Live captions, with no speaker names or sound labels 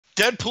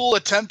Deadpool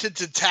attempted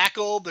to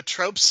tackle the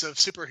tropes of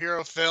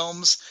superhero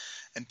films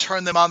and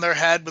turn them on their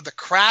head with a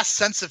crass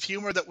sense of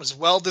humor that was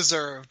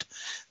well-deserved.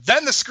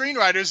 Then the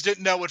screenwriters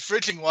didn't know what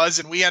fridging was,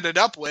 and we ended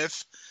up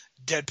with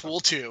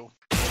Deadpool 2.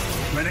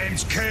 My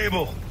name's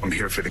Cable. I'm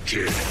here for the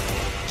kid.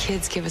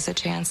 Kids give us a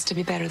chance to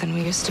be better than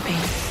we used to be.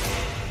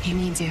 He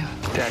needs you.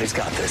 Daddy's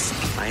got this.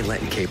 I ain't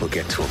letting Cable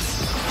get to him.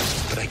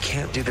 But I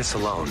can't do this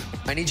alone.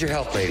 I need your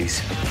help,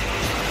 ladies.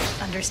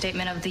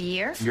 Understatement of the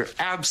year? You're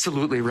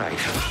absolutely right.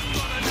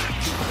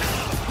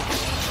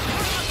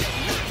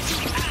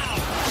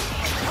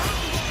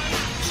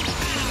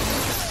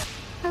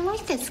 I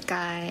like this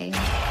guy.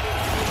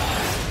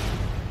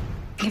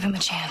 Give him a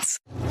chance.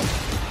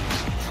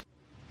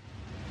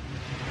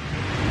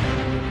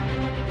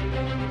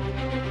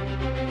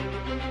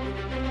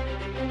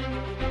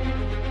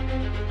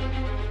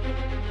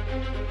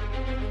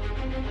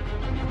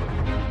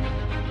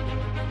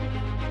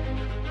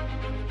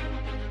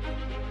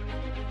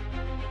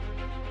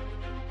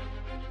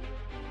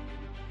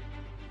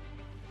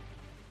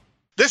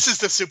 This is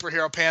the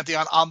Superhero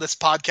Pantheon. On this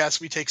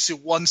podcast, we take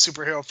one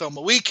superhero film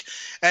a week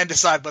and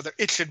decide whether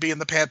it should be in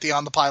the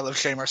Pantheon, the pile of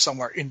shame, or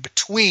somewhere in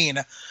between.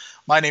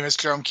 My name is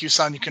Jerome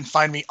Cuson. You can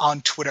find me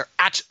on Twitter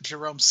at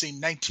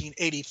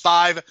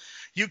JeromeC1985.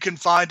 You can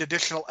find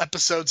additional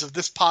episodes of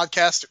this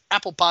podcast at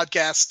Apple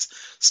Podcasts,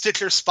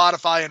 Stitcher,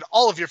 Spotify, and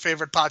all of your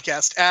favorite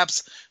podcast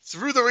apps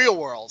through the real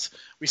world.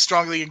 We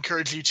strongly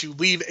encourage you to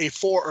leave a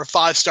 4 or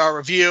 5-star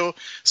review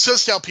so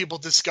as to help people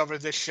discover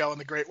this show and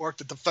the great work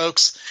that the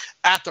folks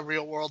at the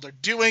real world are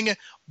doing.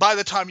 By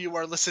the time you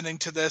are listening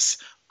to this,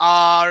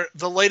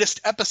 the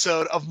latest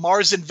episode of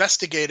Mars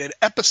Investigated,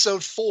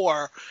 episode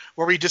 4,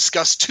 where we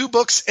discuss 2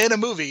 books and a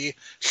movie,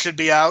 should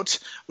be out.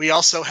 We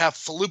also have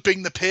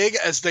Flooping the Pig,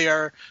 as they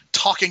are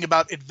talking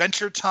about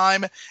Adventure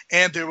Time,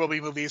 and there will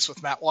be movies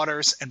with Matt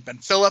Waters and Ben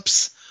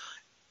Phillips.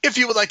 If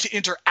you would like to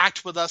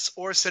interact with us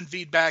or send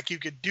feedback, you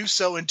could do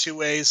so in 2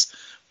 ways.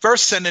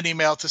 First, send an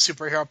email to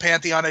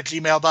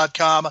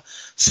superheropantheon@gmail.com.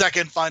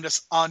 Second, find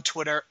us on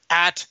Twitter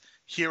at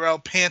Hero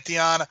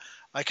Pantheon.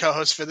 My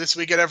co-host for this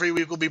week and every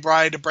week will be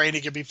Brian DeBrain.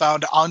 He can be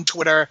found on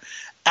Twitter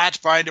at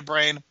Brian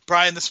DeBrain.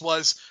 Brian, this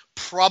was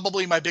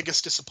probably my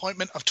biggest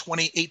disappointment of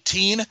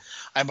 2018.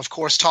 I'm, of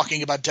course,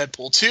 talking about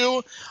Deadpool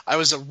 2. I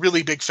was a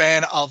really big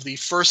fan of the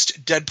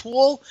first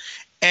Deadpool,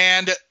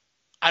 and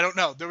I don't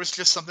know. There was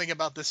just something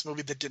about this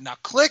movie that did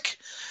not click,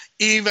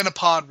 even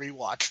upon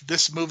rewatch.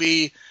 This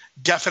movie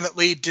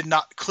definitely did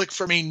not click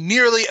for me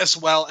nearly as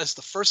well as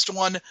the first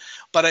one,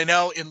 but I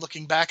know in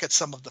looking back at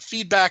some of the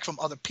feedback from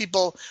other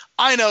people,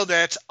 I know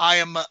that I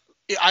am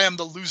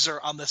the loser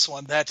on this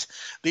one, that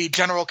the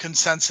general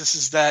consensus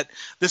is that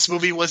this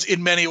movie was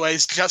in many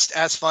ways just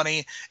as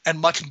funny and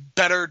much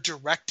better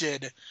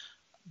directed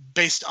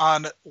based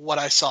on what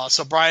I saw.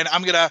 So Brian,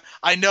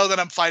 I know that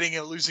I'm fighting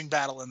a losing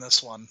battle in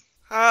this one.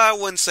 I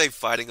wouldn't say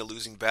fighting a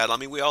losing battle. I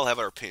mean, we all have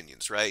our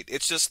opinions, right?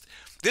 It's just,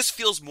 this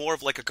feels more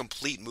of like a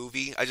complete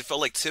movie. I just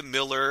felt like Tim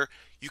Miller,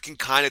 you can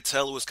kind of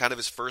tell it was kind of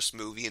his first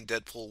movie in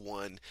Deadpool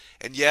 1.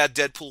 And yeah,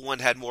 Deadpool 1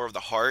 had more of the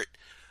heart.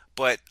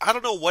 But I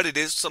don't know what it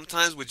is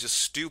sometimes with just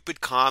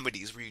stupid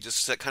comedies where you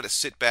just kind of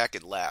sit back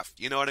and laugh.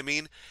 You know what I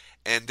mean?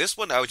 And this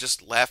one, I was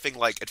just laughing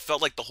like, it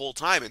felt like the whole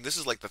time. And this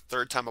is like the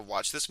 3rd time I've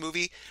watched this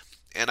movie.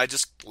 And I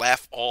just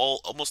laugh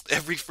almost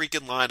every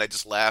freaking line. I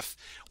just laugh,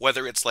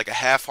 whether it's like a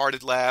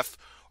half-hearted laugh,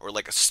 or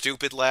like a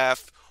stupid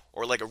laugh,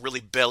 or like a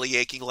really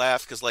belly-aching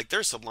laugh. Because like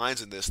there's some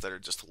lines in this that are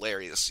just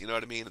hilarious, you know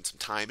what I mean? And some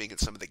timing and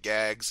some of the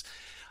gags.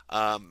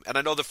 And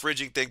I know the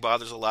fridging thing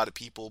bothers a lot of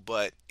people,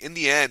 but in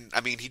the end,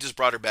 I mean, he just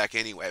brought her back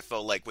anyway. I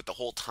felt like with the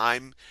whole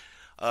time,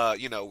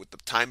 with the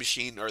time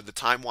machine or the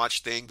time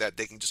watch thing, that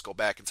they can just go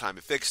back in time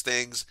and fix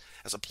things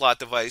as a plot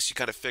device. You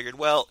kind of figured,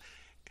 well,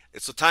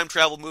 it's a time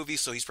travel movie,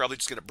 so he's probably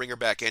just going to bring her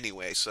back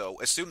anyway. So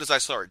as soon as I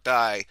saw her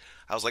die,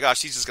 I was like, oh,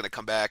 she's just going to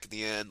come back in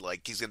the end.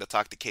 Like, he's going to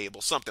talk to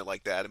Cable, something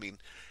like that. I mean,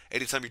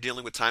 anytime you're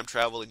dealing with time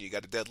travel and you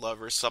got a dead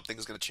lover, something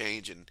is going to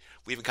change. And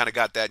we even kind of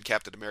got that in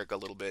Captain America a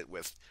little bit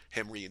with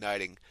him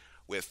reuniting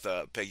with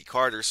Peggy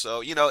Carter.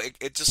 So,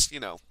 it just,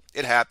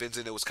 it happens,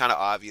 and it was kind of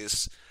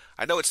obvious.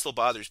 I know it still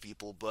bothers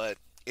people, but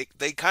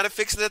they kind of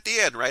fixed it at the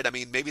end, right? I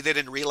mean, maybe they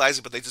didn't realize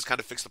it, but they just kind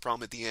of fixed the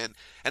problem at the end.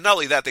 And not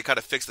only that, they kind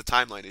of fixed the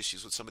timeline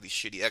issues with some of these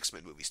shitty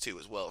X-Men movies too,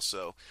 as well.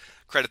 So,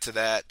 credit to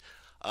that.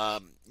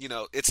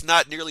 It's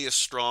not nearly as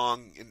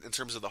strong in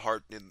terms of the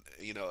heart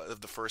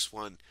of the first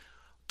one,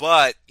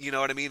 but you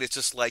know what I mean. It's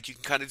just like you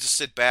can kind of just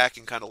sit back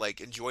and kind of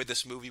like enjoy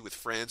this movie with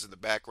friends in the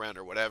background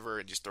or whatever,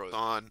 and just throw it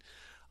on.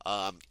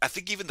 I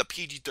think even the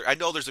PG-13, I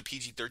know there's a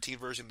PG-13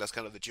 version. That's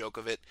kind of the joke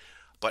of it.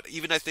 But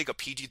even I think a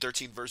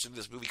PG-13 version of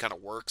this movie kind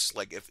of works.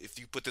 Like, if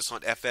you put this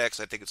on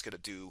FX, I think it's going to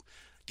do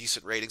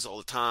decent ratings all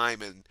the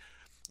time. And,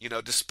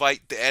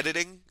 despite the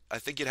editing, I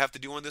think you'd have to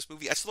do on this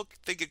movie, I still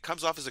think it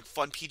comes off as a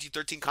fun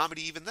PG-13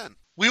 comedy even then.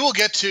 We will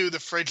get to the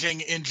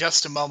fridging in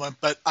just a moment,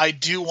 but I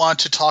do want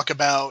to talk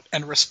about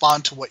and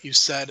respond to what you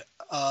said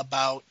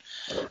about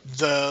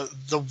the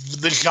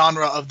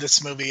genre of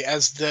this movie,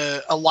 as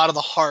a lot of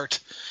the heart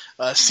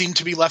seemed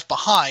to be left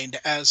behind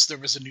as there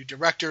was a new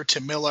director.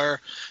 Tim Miller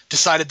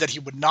decided that he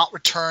would not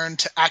return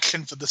to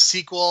action for the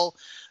sequel.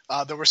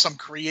 There were some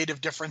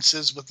creative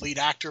differences with lead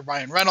actor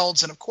Ryan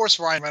Reynolds. And of course,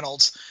 Ryan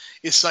Reynolds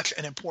is such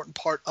an important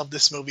part of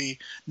this movie,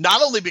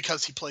 not only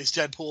because he plays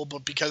Deadpool,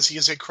 but because he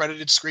is a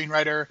credited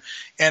screenwriter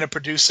and a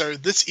producer.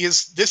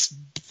 This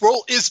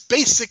role is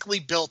basically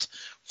built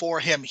for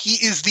him.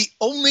 He is the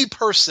only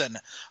person,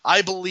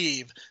 I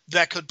believe,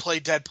 that could play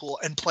Deadpool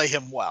and play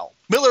him well.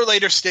 Miller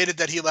later stated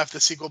that he left the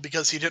sequel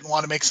because he didn't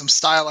want to make some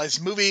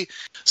stylized movie.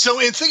 So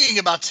in thinking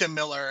about Tim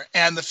Miller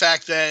and the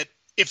fact that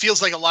it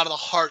feels like a lot of the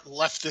heart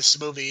left this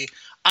movie,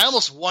 I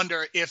almost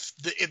wonder if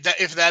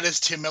that is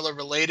Tim Miller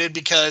related,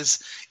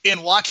 because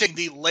in watching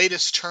the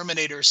latest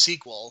Terminator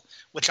sequel,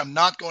 which I'm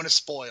not going to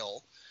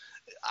spoil,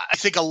 I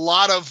think a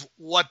lot of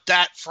what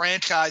that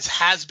franchise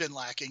has been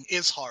lacking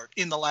is heart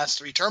in the last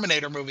 3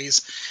 Terminator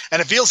movies.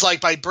 And it feels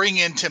like by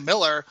bringing in Tim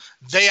Miller,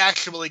 they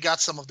actually got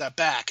some of that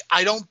back.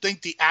 I don't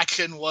think the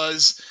action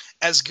was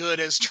as good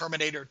as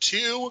Terminator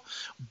 2,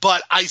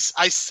 but I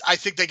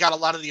think they got a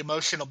lot of the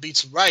emotional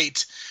beats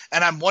right.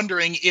 And I'm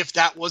wondering if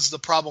that was the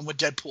problem with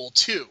Deadpool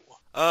 2.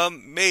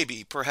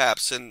 Maybe,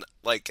 perhaps, and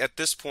like at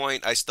this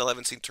point, I still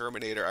haven't seen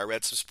Terminator. I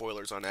read some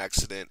spoilers on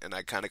accident, and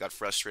I kind of got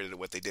frustrated at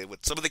what they did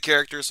with some of the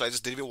characters, so I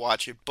just didn't even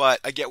watch it. But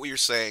I get what you're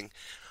saying.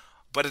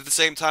 But at the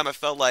same time, I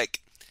felt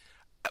like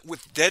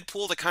with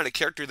Deadpool, the kind of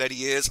character that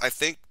he is, I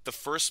think the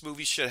first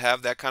movie should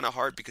have that kind of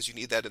heart because you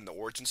need that in the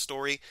origin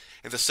story.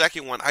 And the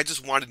second one, I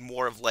just wanted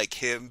more of like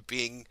him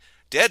being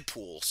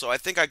Deadpool. So I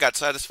think I got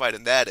satisfied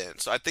in that end.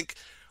 So I think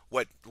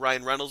what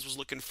Ryan Reynolds was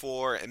looking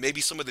for, and maybe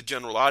some of the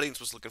general audience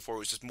was looking for,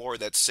 was just more of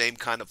that same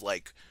kind of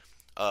like,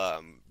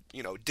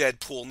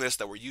 Deadpoolness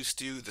that we're used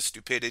to, the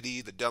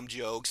stupidity, the dumb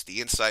jokes,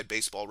 the inside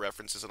baseball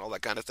references, and all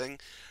that kind of thing.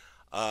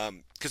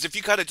 Because if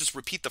you kind of just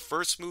repeat the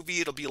first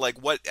movie, it'll be like,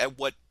 what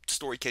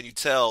story can you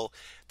tell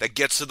that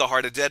gets to the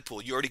heart of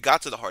Deadpool? You already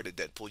got to the heart of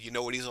Deadpool. You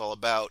know what he's all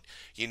about.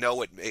 You know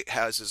what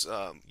has his,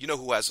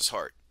 who has his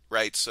heart,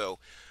 right? So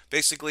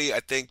basically, I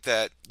think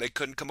that they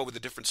couldn't come up with a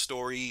different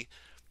story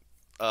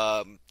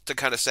to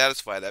kind of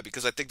satisfy that,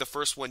 because I think the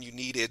first one you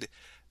needed,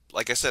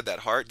 like I said, that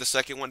heart. The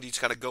second one, you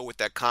just kind of go with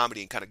that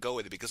comedy and kind of go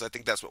with it, because I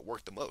think that's what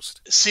worked the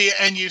most. See,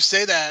 and you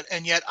say that,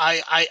 and yet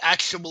I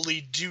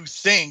actually do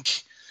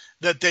think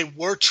that they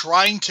were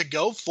trying to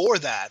go for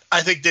that.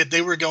 I think that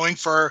they were going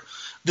for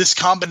this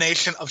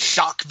combination of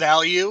shock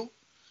value.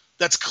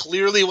 That's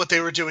clearly what they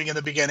were doing in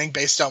the beginning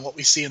based on what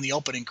we see in the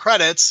opening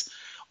credits.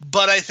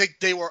 But I think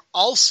they were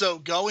also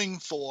going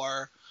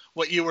for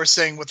what you were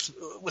saying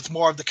with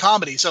more of the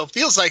comedy. So it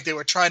feels like they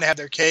were trying to have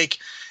their cake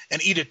and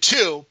eat it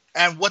too.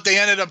 And what they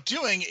ended up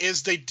doing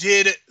is they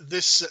did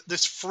this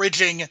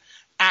fridging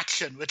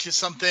action, which is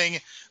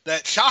something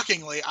that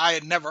shockingly I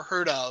had never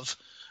heard of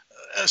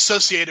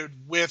associated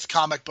with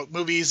comic book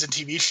movies and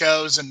TV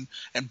shows and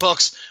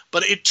books.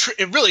 But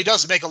it really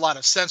does make a lot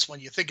of sense when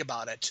you think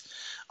about it.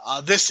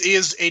 This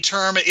is a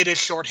term, it is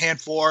shorthand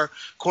for,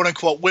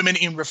 quote-unquote, women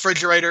in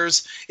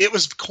refrigerators. It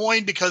was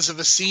coined because of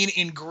a scene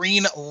in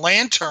Green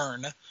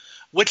Lantern,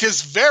 which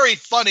is very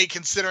funny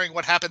considering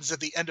what happens at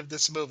the end of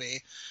this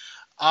movie.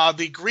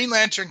 The Green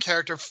Lantern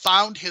character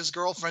found his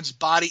girlfriend's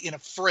body in a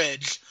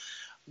fridge.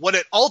 What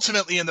it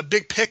ultimately, in the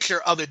big picture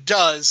of it,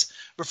 does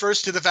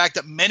refers to the fact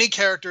that many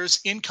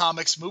characters in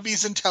comics,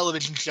 movies, and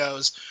television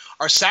shows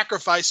are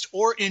sacrificed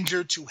or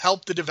injured to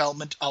help the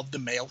development of the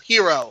male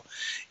hero.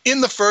 In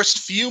the first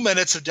few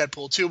minutes of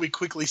Deadpool 2, we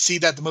quickly see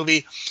that the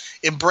movie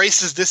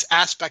embraces this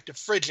aspect of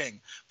fridging.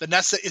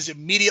 Vanessa is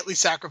immediately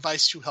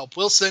sacrificed to help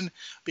Wilson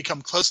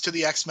become close to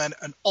the X-Men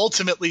and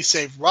ultimately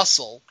save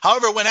Russell.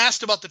 However, when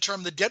asked about the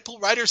term, the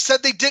Deadpool writers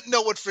said they didn't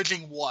know what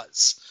fridging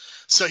was.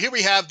 So here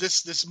we have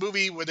this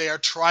movie where they are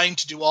trying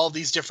to do all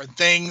these different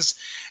things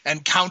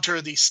and counter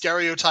the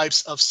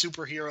stereotypes of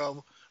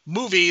superhero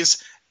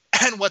movies.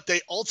 And what they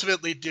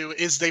ultimately do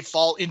is they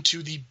fall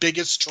into the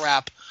biggest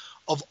trap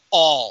of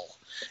all.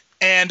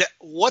 And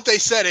what they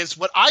said is,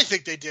 what I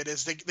think they did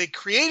is they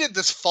created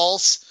this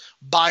false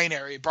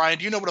binary. Brian,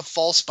 do you know what a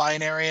false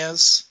binary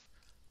is?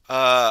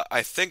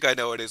 I think I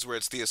know what it is, where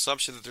it's the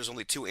assumption that there's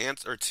only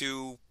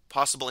two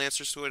possible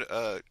answers to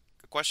a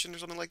question or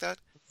something like that.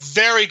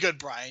 Very good,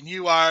 Brian.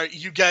 You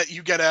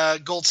get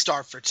a gold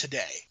star for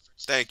today.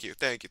 Thank you.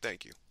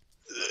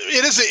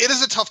 It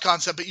is a tough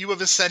concept, but you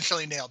have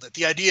essentially nailed it.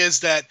 The idea is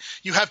that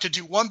you have to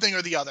do one thing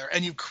or the other,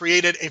 and you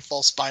created a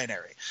false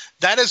binary.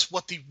 That is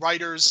what the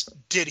writers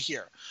did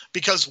here,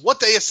 because what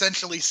they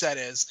essentially said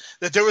is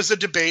that there was a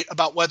debate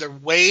about whether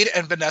Wade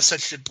and Vanessa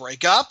should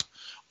break up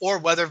or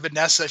whether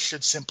Vanessa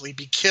should simply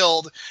be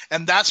killed,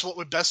 and that's what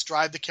would best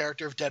drive the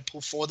character of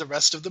Deadpool for the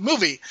rest of the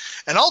movie.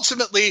 And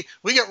ultimately,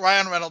 we get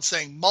Ryan Reynolds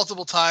saying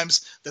multiple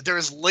times that there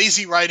is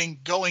lazy writing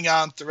going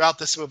on throughout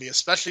this movie,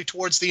 especially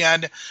towards the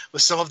end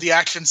with some of the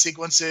action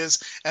sequences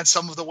and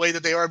some of the way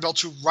that they are able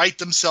to write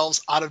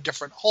themselves out of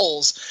different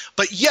holes.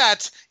 But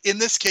yet, in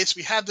this case,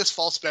 we have this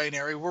false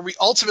binary where we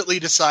ultimately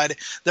decide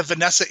that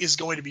Vanessa is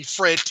going to be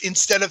fridged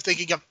instead of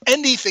thinking of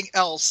anything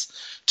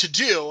else to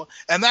do,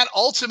 and that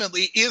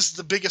ultimately is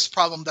the big biggest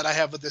problem that I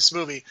have with this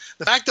movie.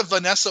 The fact that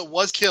Vanessa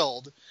was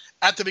killed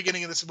at the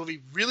beginning of this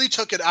movie really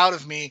took it out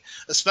of me,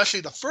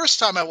 especially the first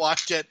time I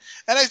watched it,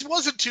 and I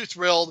wasn't too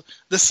thrilled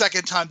the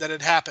second time that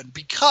it happened,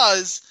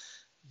 because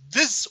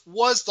this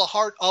was the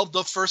heart of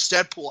the first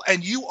Deadpool,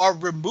 and you are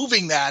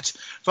removing that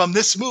from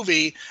this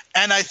movie,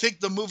 and I think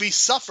the movie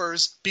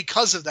suffers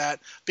because of that,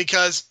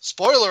 because,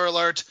 spoiler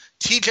alert,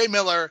 TJ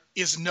Miller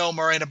is no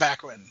Morena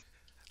Baccarin.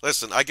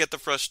 Listen, I get the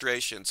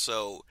frustration,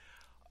 so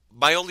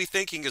my only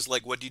thinking is,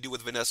 like, what do you do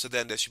with Vanessa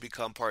then? Does she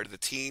become part of the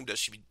team? Does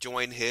she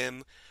join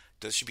him?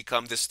 Does she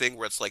become this thing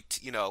where it's like,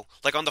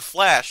 like on The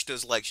Flash,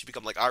 does like she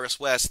become like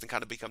Iris West and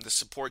kind of become the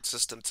support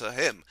system to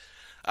him?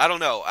 I don't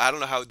know. I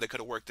don't know how they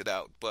could have worked it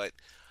out, but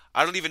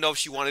I don't even know if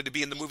she wanted to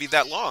be in the movie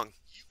that long.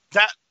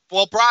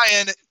 Well,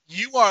 Brian,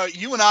 you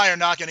and I are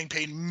not getting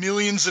paid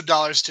millions of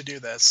dollars to do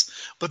this,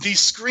 but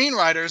these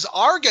screenwriters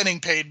are getting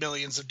paid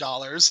millions of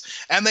dollars,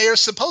 and they are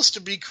supposed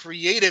to be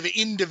creative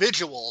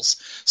individuals.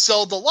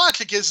 So the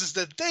logic is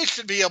that they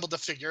should be able to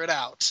figure it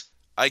out.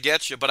 I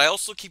get you, but I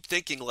also keep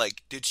thinking,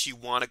 like, did she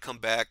want to come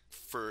back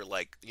for,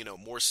 like,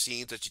 more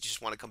scenes? Did she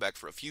just want to come back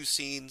for a few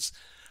scenes?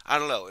 I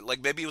don't know.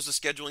 Like, maybe it was a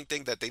scheduling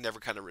thing that they never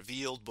kind of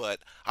revealed, but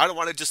I don't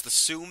want to just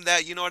assume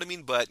that, you know what I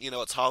mean? But,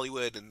 it's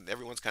Hollywood, and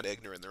everyone's kind of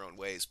ignorant in their own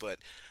ways. But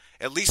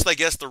at least, I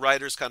guess, the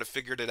writers kind of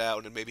figured it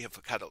out and maybe have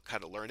a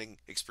kind of learning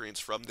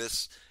experience from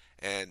this.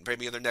 And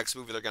maybe in their next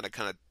movie, they're going to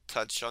kind of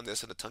touch on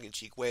this in a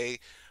tongue-in-cheek way.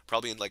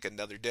 Probably in, like, in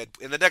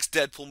the next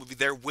Deadpool movie,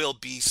 there will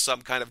be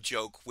some kind of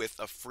joke with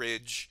a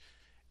fridge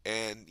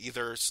and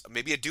either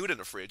maybe a dude in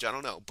a fridge, I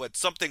don't know, but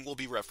something will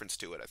be referenced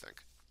to it, I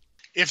think.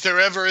 If there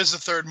ever is a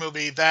third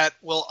movie, that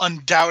will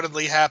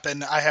undoubtedly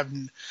happen.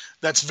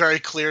 That's very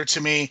clear to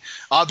me.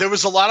 There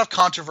was a lot of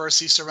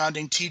controversy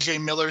surrounding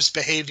TJ Miller's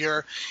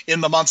behavior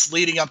in the months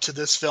leading up to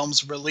this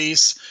film's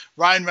release.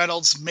 Ryan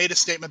Reynolds made a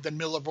statement that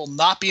Miller will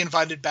not be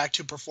invited back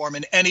to perform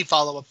in any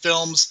follow-up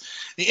films.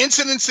 The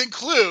incidents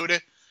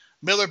include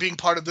Miller being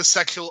part of the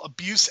sexual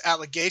abuse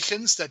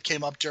allegations that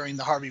came up during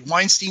the Harvey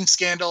Weinstein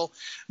scandal.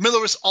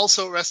 Miller was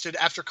also arrested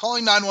after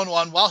calling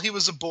 911 while he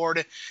was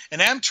aboard an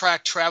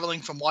Amtrak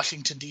traveling from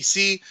Washington,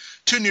 D.C.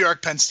 to New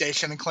York Penn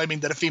Station and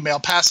claiming that a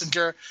female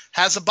passenger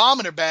has a bomb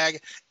in her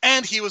bag,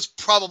 and he was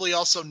probably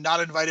also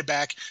not invited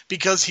back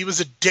because he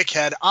was a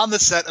dickhead on the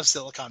set of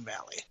Silicon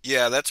Valley.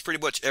 Yeah, that's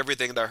pretty much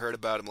everything that I heard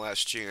about him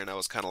last year, and I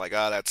was kind of like,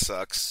 that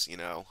sucks,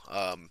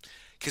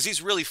 because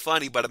he's really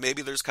funny, but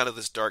maybe there's kind of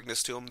this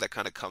darkness to him that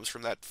kind of comes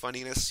from that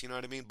funniness, you know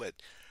what I mean? But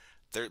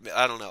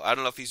I don't know. I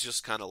don't know if he's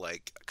just kind of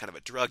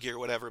a druggie or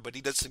whatever, but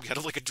he does seem kind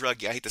of like a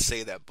druggie. I hate to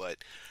say that, but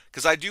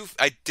because I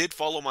did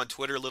follow him on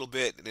Twitter a little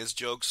bit, and his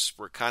jokes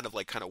were kind of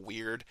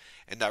weird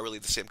and not really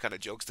the same kind of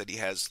jokes that he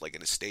has like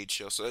in his stage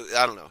show. So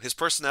I don't know. His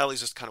personality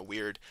is just kind of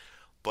weird.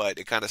 But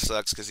it kind of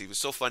sucks because he was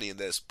so funny in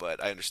this,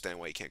 but I understand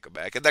why he can't go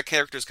back. And that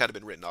character's kind of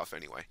been written off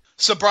anyway.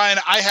 So, Brian,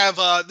 I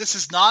have, this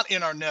is not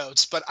in our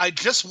notes, but I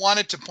just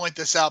wanted to point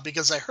this out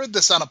because I heard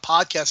this on a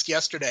podcast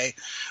yesterday.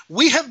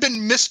 We have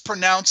been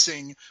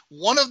mispronouncing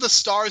one of the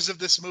stars of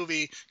this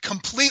movie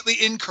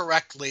completely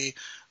incorrectly.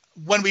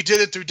 When we did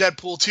it through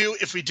Deadpool 2,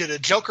 if we did a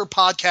Joker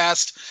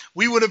podcast,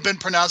 we would have been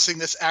pronouncing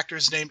this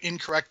actor's name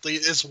incorrectly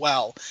as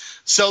well.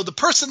 So the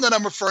person that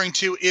I'm referring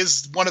to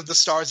is one of the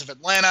stars of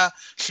Atlanta.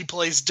 She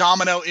plays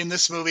Domino in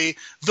this movie.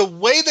 The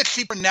way that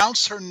she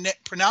pronounces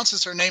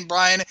her name,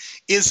 Brian,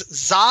 is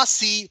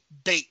Zazie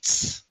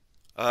Bates.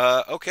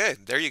 Okay,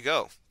 there you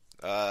go.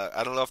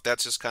 I don't know if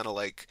that's just kind of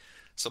like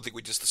something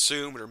we just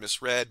assumed or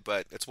misread,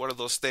 but it's one of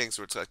those things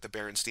where it's like the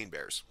Berenstein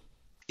Bears.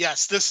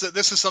 Yes, this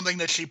is something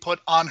that she put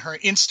on her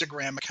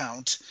Instagram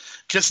account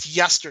just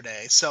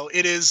yesterday. So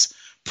it is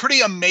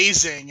pretty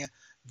amazing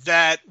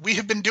that we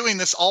have been doing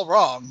this all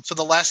wrong for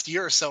the last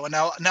year or so. And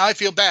now I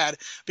feel bad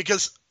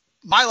because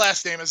my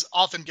last name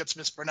often gets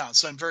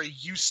mispronounced. So I'm very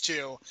used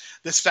to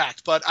this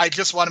fact. But I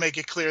just want to make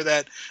it clear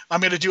that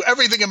I'm going to do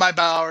everything in my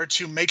power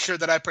to make sure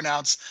that I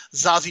pronounce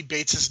Zazie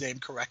Bates' name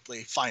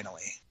correctly,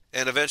 finally.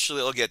 And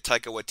eventually I'll get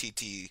Taika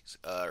Waititi,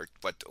 or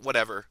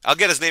whatever. I'll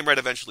get his name right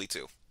eventually,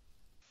 too.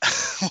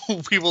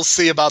 We will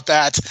see about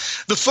that.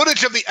 The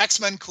footage of the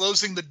X-Men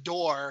closing the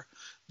door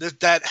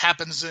that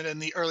happens in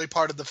the early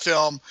part of the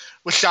film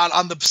was shot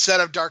on the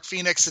set of Dark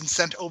Phoenix and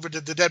sent over to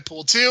the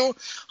Deadpool 2.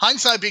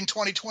 Hindsight being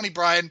 2020,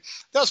 Brian,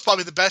 that was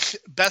probably the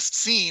best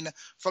scene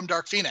from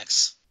Dark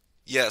Phoenix.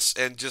 Yes,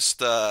 and just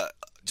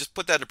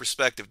put that in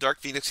perspective. Dark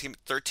Phoenix came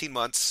 13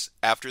 months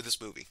after this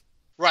movie.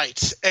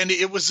 Right, and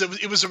it was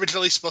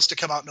originally supposed to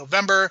come out in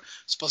November,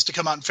 supposed to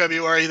come out in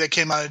February. They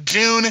came out in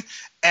June,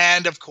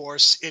 and of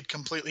course, it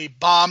completely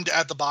bombed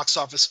at the box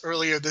office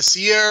earlier this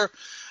year.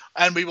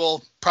 And we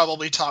will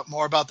probably talk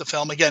more about the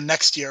film again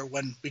next year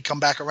when we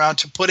come back around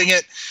to putting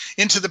it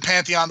into the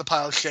Pantheon, the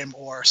Pile of Shame,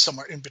 or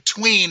somewhere in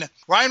between.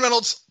 Ryan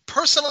Reynolds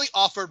personally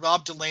offered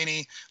Rob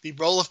Delaney the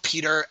role of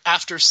Peter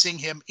after seeing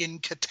him in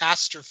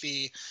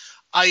Catastrophe.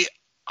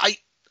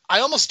 I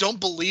almost don't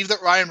believe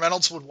that Ryan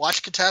Reynolds would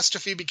watch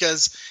Catastrophe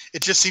because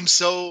it just seems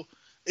so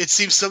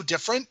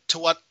different to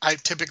what I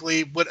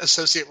typically would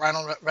associate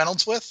Ryan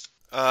Reynolds with.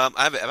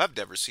 I've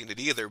never seen it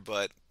either,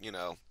 but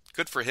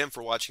good for him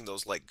for watching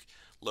those like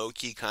low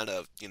key kind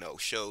of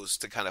shows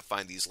to kind of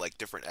find these like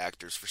different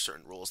actors for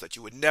certain roles that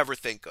you would never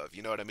think of.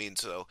 You know what I mean?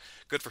 So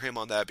good for him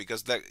on that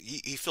because that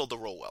he filled the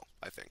role well,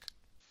 I think.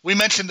 We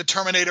mentioned the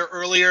Terminator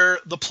earlier.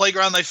 The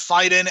playground they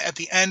fight in at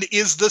the end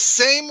is the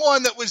same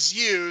one that was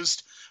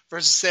used for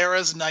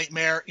Sarah's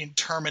nightmare in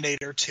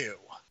Terminator 2.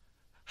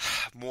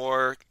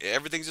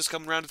 Everything's just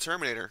coming around to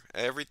Terminator.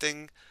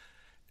 Everything.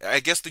 I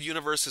guess the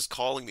universe is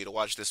calling me to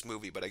watch this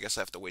movie, but I guess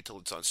I have to wait till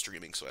it's on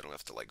streaming so I don't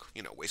have to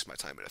waste my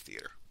time in a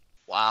theater.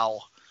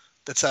 Wow.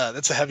 That's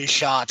a heavy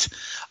shot.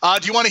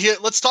 Do you want to hear?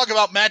 Let's talk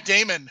about Matt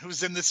Damon,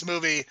 who's in this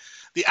movie.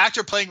 The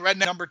actor playing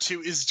Redneck Number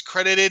 2 is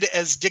credited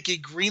as Dickie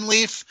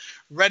Greenleaf.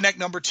 Redneck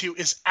Number 2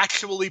 is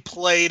actually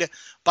played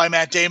by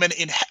Matt Damon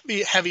in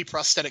heavy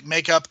prosthetic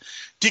makeup.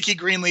 Dickie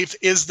Greenleaf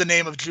is the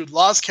name of Jude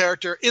Law's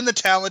character in the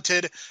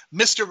talented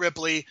Mr.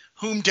 Ripley,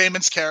 whom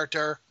Damon's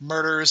character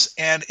murders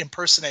and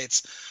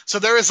impersonates. So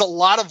there is a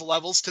lot of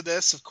levels to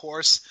this, of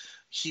course.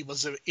 He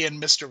was in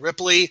Mr.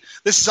 Ripley.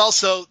 This is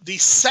also the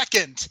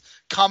second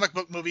comic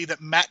book movie that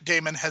Matt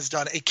Damon has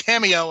done a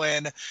cameo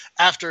in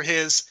after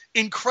his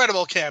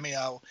incredible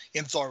cameo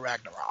in Thor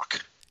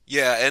Ragnarok.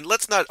 Yeah, and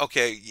let's not.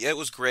 Okay, yeah, it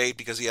was great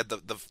because he had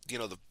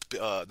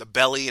the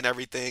belly and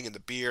everything and the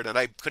beard, and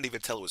I couldn't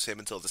even tell it was him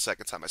until the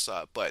second time I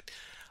saw it. But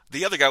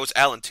the other guy was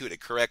Alan Tudyk,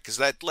 correct?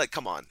 Because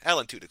come on,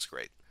 Alan Tudyk's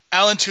great.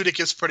 Alan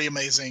Tudyk is pretty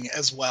amazing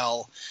as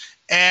well,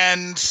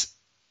 and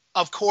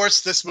of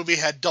course, this movie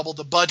had double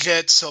the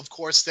budget, so of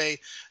course they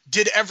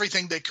did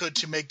everything they could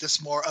to make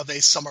this more of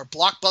a summer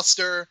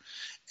blockbuster.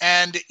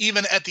 And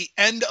even at the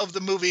end of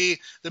the movie,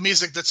 the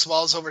music that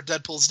swallows over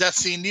Deadpool's death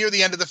scene near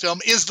the end of the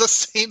film is the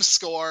same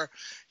score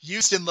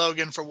used in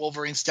Logan for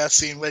Wolverine's death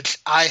scene, which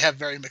I have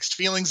very mixed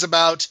feelings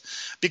about,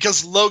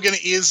 because Logan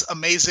is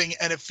amazing,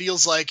 and it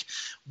feels like,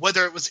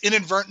 whether it was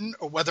inadvertent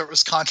or whether it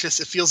was conscious,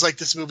 it feels like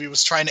this movie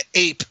was trying to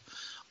ape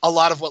a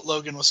lot of what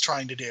Logan was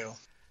trying to do.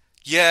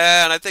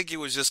 Yeah, and I think he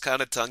was just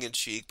kind of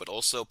tongue-in-cheek, but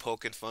also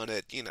poking fun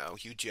at,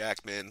 Hugh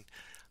Jackman.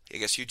 I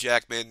guess Hugh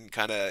Jackman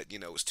kind of,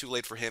 it was too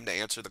late for him to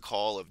answer the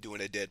call of doing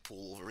a Deadpool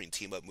Wolverine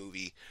team-up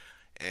movie.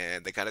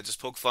 And they kind of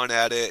just poke fun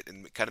at it,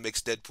 and it kind of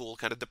makes Deadpool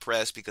kind of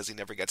depressed because he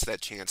never gets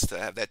that chance to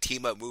have that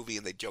team-up movie,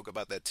 and they joke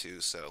about that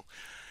too. So,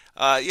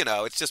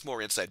 it's just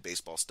more inside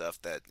baseball stuff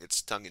that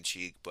it's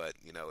tongue-in-cheek, but,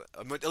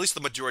 at least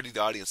the majority of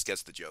the audience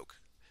gets the joke.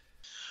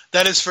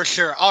 That is for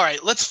sure. All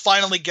right, let's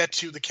finally get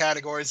to the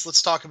categories.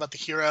 Let's talk about the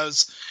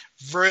heroes.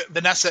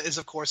 Vanessa is,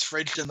 of course,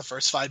 fridged in the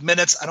first 5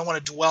 minutes. I don't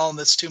want to dwell on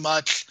this too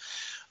much.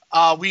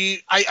 I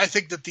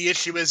think that the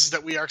issue is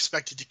that we are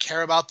expected to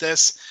care about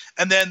this,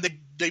 and then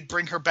they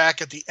bring her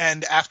back at the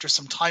end after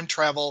some time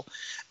travel.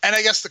 And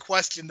I guess the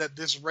question that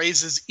this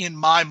raises in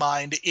my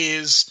mind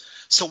is,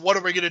 so what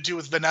are we going to do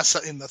with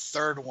Vanessa in the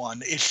third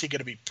one? Is she going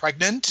to be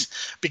pregnant?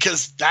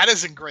 Because that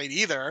isn't great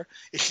either.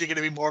 Is she going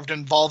to be more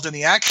involved in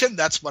the action?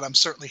 That's what I'm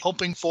certainly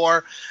hoping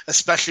for,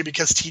 especially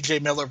because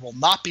TJ Miller will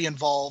not be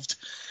involved.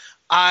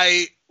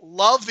 I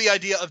love the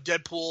idea of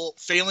Deadpool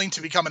failing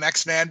to become an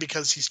X-Man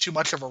because he's too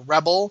much of a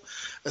rebel,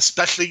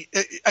 especially,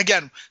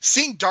 again,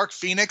 seeing Dark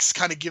Phoenix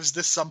kind of gives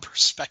this some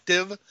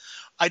perspective.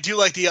 I do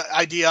like the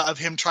idea of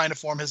him trying to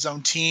form his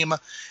own team.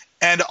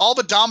 And all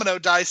but Domino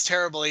dies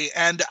terribly,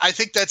 and I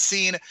think that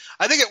scene,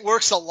 I think it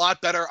works a lot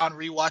better on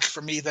rewatch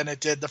for me than it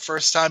did the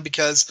first time,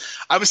 because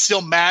I was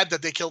still mad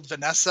that they killed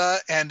Vanessa,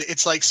 and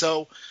it's like,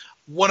 so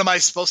what am I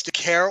supposed to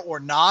care or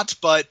not?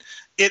 But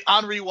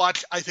on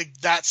rewatch, I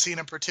think that scene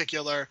in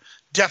particular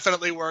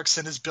definitely works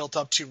and is built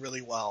up to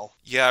really well.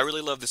 Yeah, I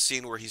really love the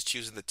scene where he's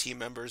choosing the team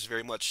members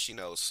very much,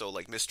 so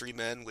like Mystery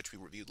Men, which we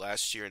reviewed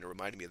last year, and it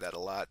reminded me of that a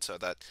lot, so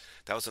that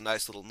was a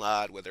nice little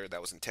nod, whether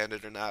that was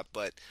intended or not,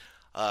 but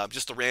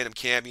just the random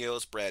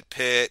cameos, Brad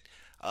Pitt.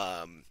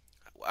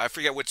 I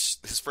forget which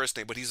his first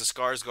name, but he's a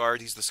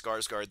Skarsgård. He's the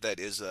Skarsgård that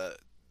is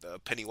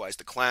Pennywise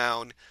the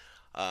Clown.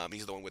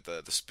 He's the one with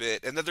the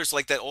spit. And then there's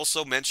like that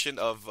also mention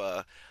of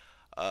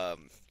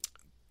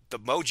the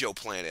Mojo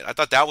Planet. I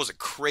thought that was a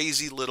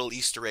crazy little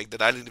Easter egg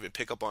that I didn't even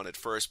pick up on at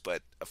first.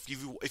 But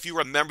if you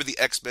remember the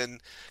X-Men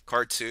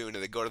cartoon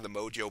and they go to the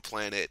Mojo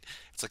Planet,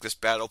 it's like this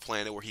battle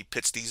planet where he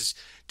pits these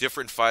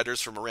different fighters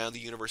from around the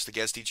universe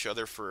against each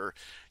other for,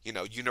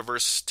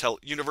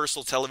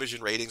 universal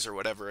television ratings or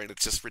whatever, and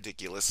it's just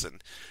ridiculous.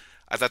 And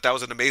I thought that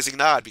was an amazing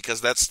nod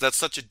because that's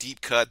such a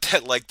deep cut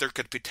that like there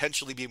could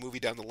potentially be a movie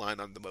down the line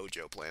on the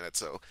Mojo Planet.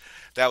 So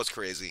that was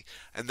crazy.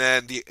 And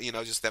then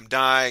just them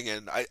dying,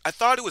 and I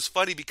thought it was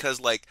funny because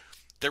like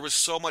there was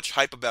so much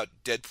hype about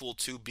Deadpool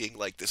 2 being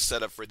like this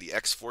setup for the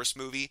X-Force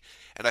movie,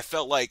 and I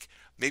felt like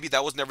maybe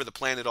that was never the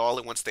plan at all,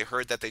 and once they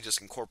heard that, they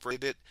just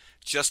incorporated it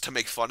just to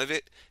make fun of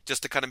it,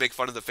 just to kind of make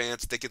fun of the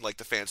fans, thinking like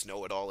the fans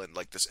know it all, and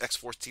like this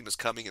X-Force team is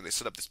coming, and they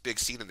set up this big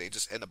scene, and they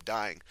just end up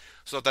dying.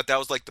 So I thought that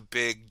was like the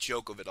big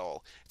joke of it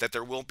all, that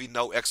there won't be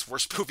no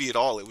X-Force movie at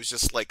all. It was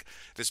just like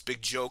this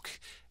big joke,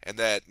 and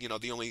that,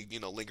 the only,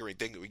 lingering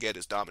thing that we get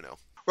is Domino.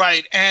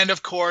 Right, and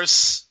of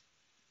course,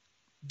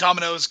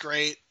 Domino is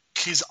great.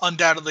 She's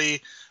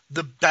undoubtedly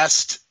the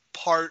best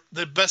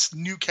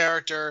new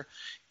character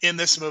in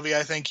this movie,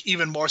 I think,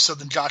 even more so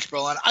than Josh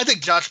Brolin. I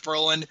think Josh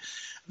Brolin,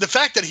 the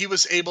fact that he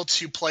was able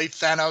to play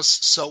Thanos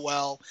so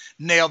well,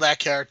 nail that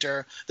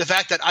character, the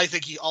fact that I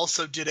think he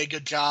also did a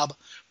good job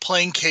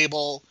playing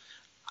Cable,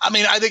 I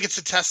mean, I think it's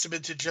a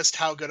testament to just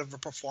how good of a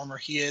performer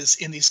he is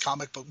in these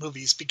comic book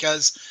movies,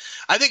 because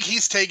I think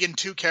he's taken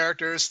two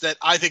characters that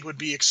I think would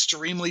be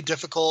extremely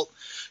difficult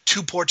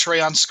to portray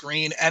on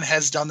screen and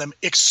has done them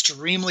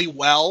extremely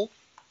well.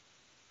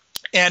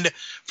 And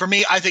for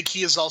me, I think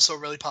he is also a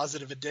really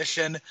positive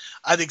addition.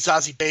 I think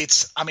Zazie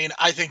Bates, I mean,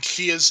 I think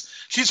she's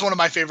one of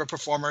my favorite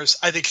performers.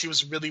 I think she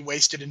was really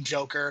wasted in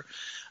Joker.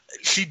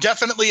 She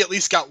definitely at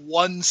least got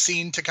one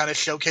scene to kind of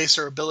showcase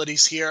her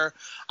abilities here.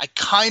 I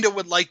kind of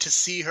would like to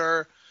see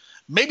her,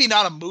 maybe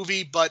not a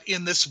movie, but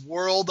in this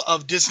world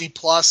of Disney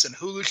Plus and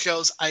Hulu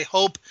shows. I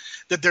hope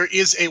that there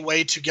is a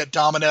way to get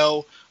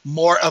Domino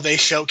more of a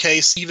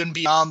showcase, even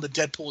beyond the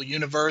Deadpool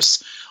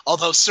universe.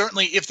 Although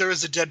certainly if there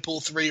is a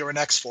Deadpool 3 or an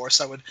X-Force,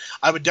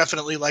 I would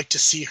definitely like to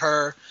see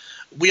her.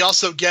 We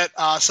also get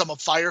some of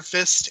Fire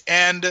Fist,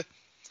 and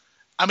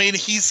I mean,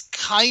 he's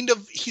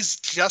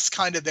just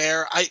kind of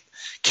there.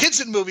 Kids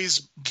in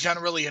movies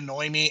generally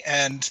annoy me,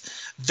 and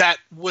that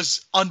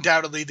was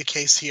undoubtedly the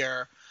case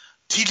here.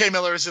 TJ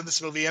Miller is in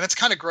this movie, and it's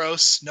kind of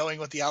gross knowing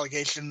what the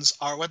allegations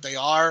are, what they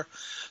are.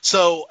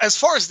 So as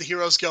far as the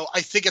heroes go,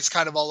 I think it's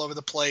kind of all over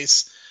the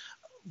place.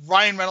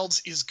 Ryan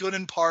Reynolds is good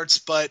in parts,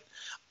 but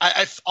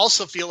I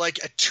also feel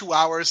like at 2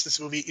 hours, this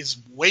movie is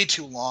way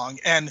too long.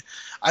 And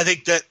I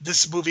think that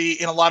this movie,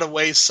 in a lot of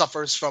ways,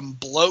 suffers from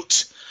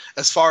bloat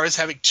as far as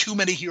having too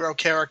many hero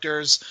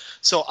characters.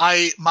 So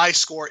my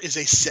score is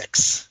a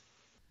 6.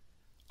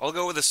 I'll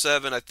go with a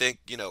 7. I think,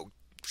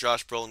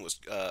 Josh Brolin was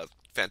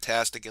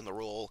fantastic in the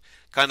role.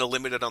 Kind of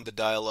limited on the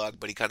dialogue,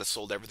 but he kind of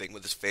sold everything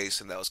with his face,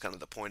 and that was kind of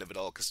the point of it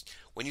all. Because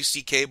when you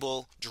see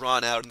Cable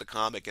drawn out in the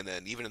comic, and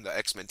then even in the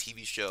X-Men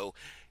TV show,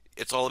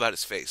 it's all about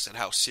his face and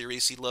how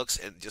serious he looks,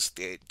 and just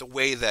the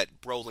way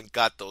that Brolin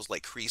got those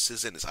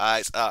creases in his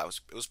eyes.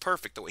 It was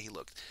perfect the way he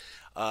looked.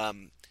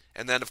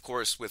 And then, of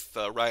course, with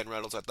Ryan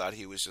Reynolds, I thought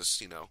he was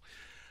just,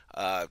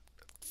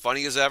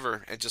 funny as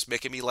ever, and just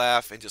making me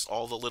laugh, and just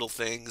all the little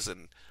things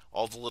and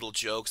all the little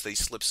jokes that he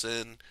slips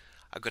in.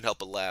 I couldn't help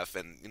but laugh,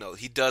 and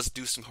he does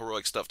do some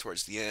heroic stuff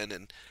towards the end,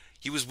 and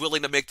he was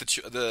willing to make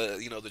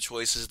the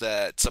choices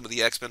that some of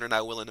the X-Men are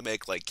not willing to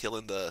make, like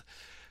killing the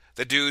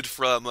dude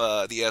from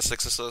the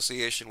Essex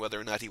Association. Whether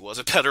or not he was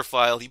a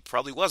pedophile, he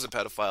probably was a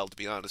pedophile, to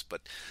be honest, but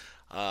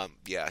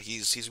yeah,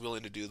 he's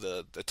willing to do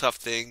the tough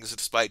things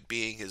despite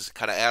being his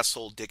kind of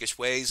asshole dickish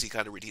ways. He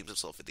kind of redeems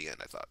himself at the end,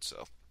 I thought.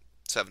 So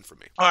 7 for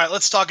me. All right,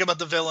 let's talk about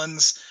the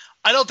villains.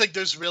 I don't think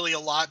there's really a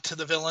lot to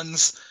the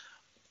villains.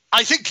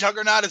 I think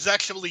Juggernaut is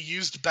actually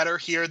used better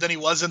here than he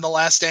was in The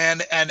Last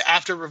Stand, and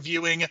after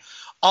reviewing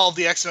all of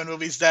the X-Men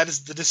movies, that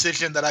is the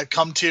decision that I've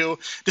come to,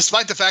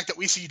 despite the fact that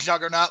we see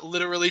Juggernaut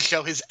literally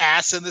show his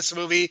ass in this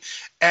movie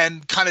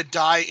and kind of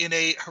die in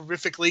a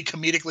horrifically,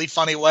 comedically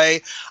funny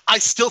way. I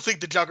still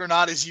think the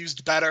Juggernaut is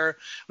used better.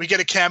 We get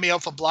a cameo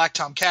from Black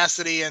Tom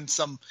Cassidy and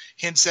some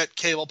hints at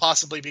Cable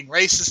possibly being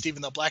racist,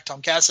 even though Black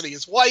Tom Cassidy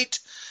is white.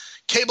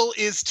 Cable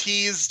is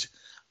teased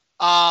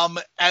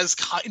as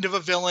kind of a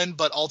villain,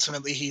 but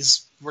ultimately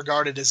he's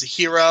regarded as a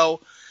hero.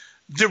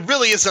 There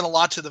really isn't a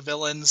lot to the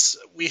villains.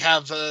 We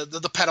have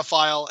the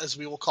pedophile, as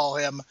we will call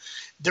him.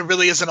 There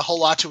really isn't a whole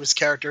lot to his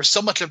character.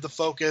 So much of the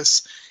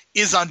focus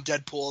is on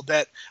Deadpool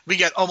that we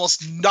get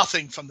almost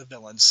nothing from the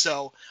villains.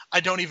 So I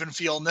don't even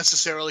feel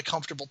necessarily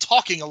comfortable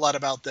talking a lot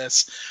about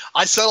this.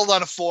 I settled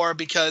on a 4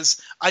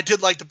 because I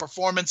did like the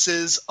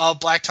performances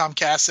of Black Tom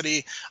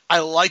Cassidy.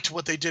 I liked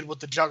what they did with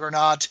the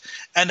Juggernaut,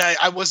 and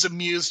I was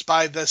amused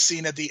by the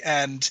scene at the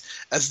end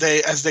as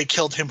they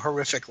killed him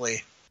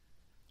horrifically.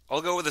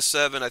 I'll go with a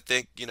 7. I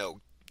think,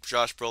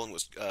 Josh Brolin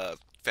was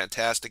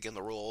fantastic in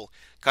the role.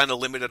 Kind of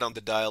limited on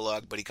the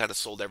dialogue, but he kind of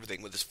sold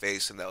everything with his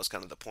face, and that was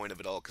kind of the point of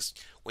it all. Because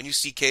when you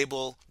see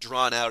Cable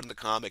drawn out in the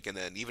comic, and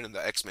then even in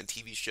the X-Men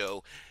TV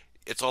show,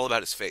 it's all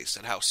about his face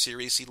and how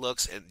serious he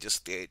looks, and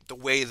just the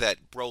way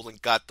that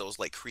Brolin got those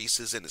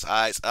creases in his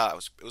eyes.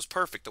 It was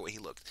perfect the way he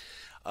looked.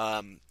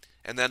 And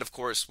then, of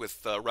course,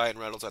 with Ryan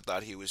Reynolds, I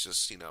thought he was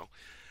just,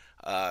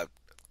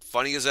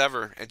 funny as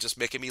ever, and just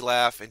making me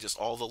laugh, and just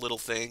all the little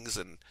things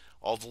and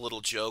all the little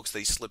jokes that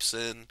he slips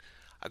in.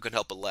 I couldn't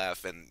help but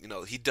laugh, and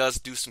he does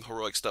do some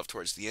heroic stuff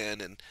towards the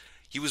end, and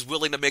he was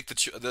willing to make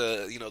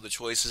the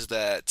choices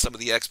that some of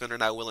the X-Men are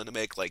not willing to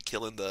make, like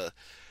killing the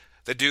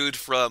dude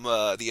from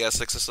the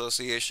Essex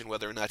Association.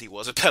 Whether or not he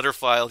was a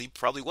pedophile, he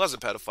probably was a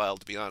pedophile,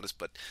 to be honest,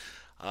 but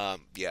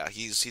yeah,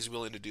 he's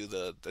willing to do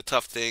the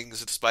tough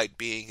things despite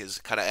being his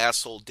kind of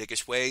asshole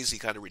dickish ways. He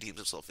kind of redeems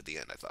himself at the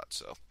end, I thought.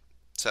 So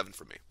 7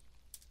 for me.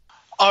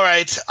 All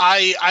right,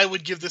 I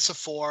would give this a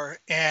 4,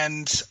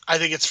 and I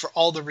think it's for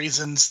all the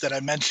reasons that I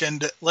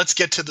mentioned. Let's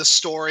get to the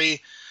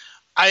story.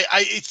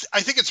 I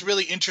think it's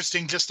really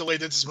interesting just the way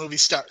that this movie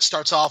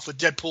starts off with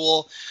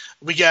Deadpool.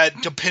 We get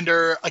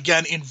Dopinder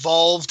again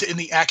involved in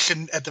the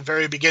action at the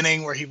very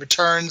beginning where he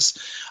returns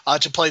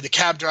to play the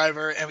cab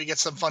driver, and we get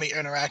some funny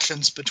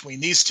interactions between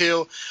these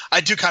two.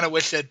 I do kind of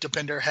wish that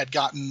Dopinder had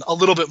gotten a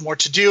little bit more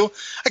to do.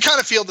 I kind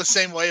of feel the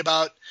same way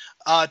about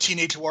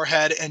Teenage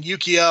Warhead and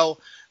Yukio.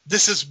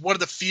 This is one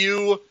of the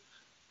few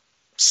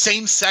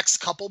same-sex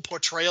couple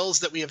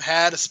portrayals that we have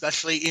had,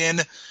 especially in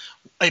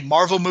a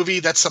Marvel movie.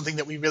 That's something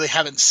that we really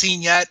haven't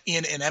seen yet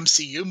in an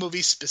MCU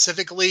movie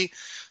specifically.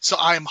 So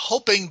I'm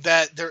hoping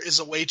that there is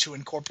a way to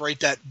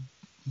incorporate that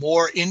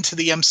more into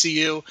the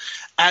MCU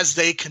as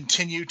they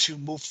continue to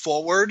move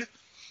forward.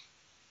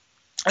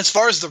 As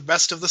far as the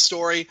rest of the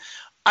story,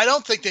 I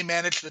don't think they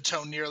managed the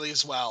tone nearly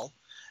as well.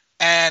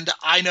 And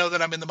I know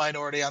that I'm in the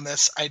minority on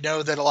this. I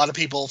know that a lot of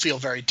people feel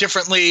very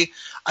differently.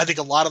 I think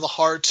a lot of the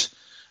heart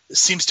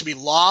seems to be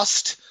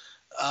lost.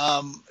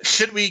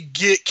 Should we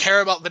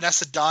care about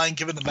Vanessa dying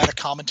given the meta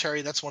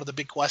commentary? That's one of the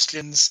big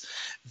questions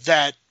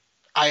that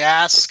I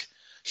ask.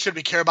 Should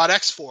we care about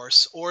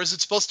X-Force? Or is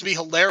it supposed to be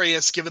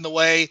hilarious given the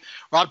way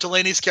Rob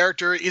Delaney's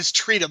character is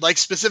treated? Like,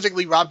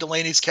 specifically Rob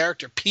Delaney's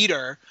character,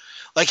 Peter.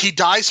 Like, he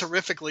dies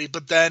horrifically,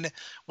 but then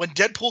when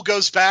Deadpool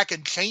goes back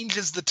and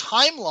changes the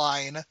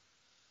timeline,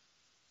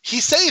 he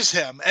saves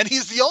him. And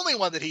he's the only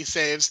one that he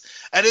saves.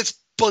 And it's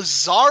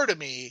bizarre to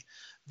me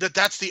that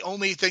that's the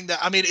only thing that,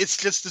 I mean, it's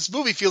just, this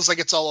movie feels like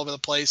it's all over the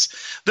place.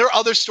 There are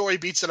other story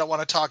beats that I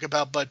want to talk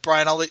about, but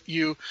Brian, I'll let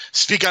you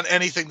speak on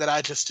anything that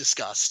I just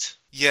discussed.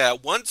 Yeah,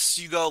 once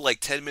you go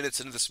like 10 minutes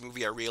into this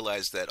movie, I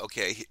realized that,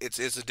 okay, it's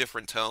a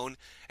different tone,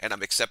 and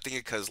I'm accepting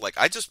it because, like,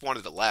 I just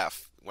wanted to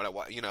laugh. When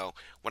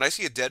I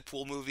see a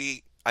Deadpool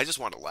movie, I just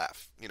want to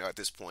laugh, at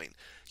this point.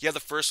 Yeah, the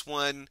first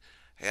one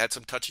had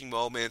some touching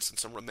moments and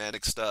some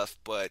romantic stuff,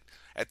 but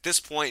at this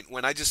point,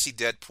 when I just see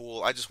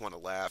Deadpool, I just want to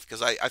laugh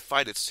because I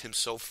find him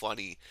so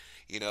funny.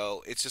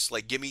 It's just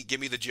like, give me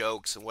the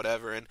jokes and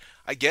whatever, and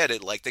I get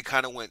it. Like, they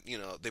kind of went,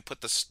 they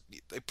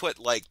put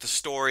like the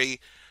story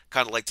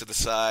kind of like to the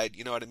side,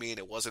 you know what I mean?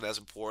 It wasn't as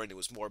important. It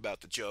was more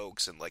about the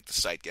jokes and like the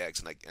sight gags,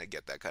 and I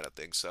get that kind of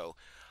thing. So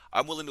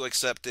I'm willing to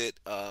accept it.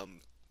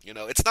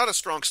 It's not a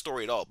strong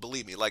story at all.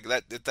 Believe me, like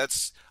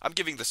that's I'm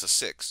giving this a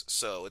 6.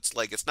 So it's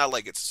like, it's not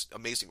like it's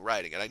amazing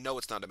writing, and I know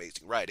it's not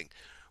amazing writing,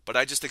 but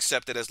I just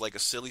accept it as like a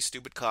silly,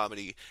 stupid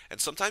comedy.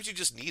 And sometimes you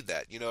just need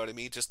that, you know what I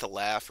mean, just to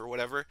laugh or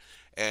whatever.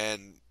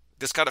 And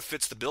this kind of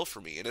fits the bill for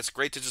me, and it's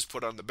great to just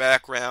put on the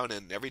background.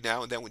 And every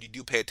now and then, when you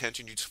do pay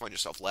attention, you just find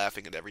yourself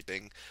laughing at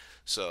everything.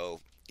 So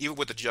even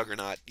with the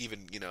Juggernaut,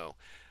 even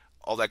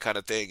all that kind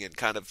of thing, and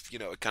kind of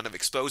kind of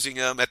exposing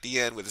him at the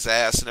end with his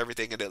ass and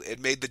everything, and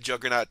it made the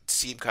Juggernaut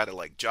seem kind of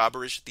like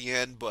jobberish at the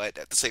end, but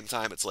at the same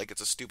time, it's like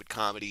it's a stupid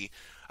comedy.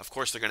 Of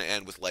course, they're going to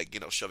end with like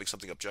shoving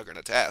something up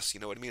Juggernaut's ass.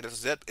 You know what I mean?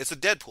 It's a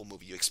Deadpool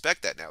movie. You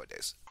expect that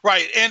nowadays,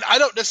 right? And I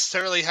don't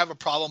necessarily have a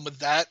problem with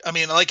that. I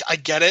mean, like, I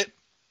get it.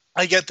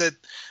 I get that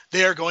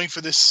they are going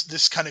for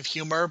this kind of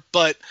humor,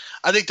 but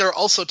I think there are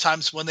also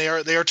times when they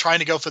are trying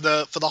to go for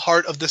the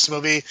heart of this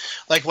movie,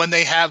 like when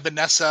they have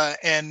Vanessa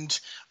and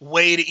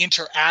Wade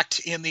interact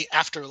in the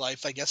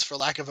afterlife, I guess, for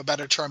lack of a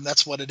better term,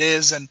 that's what it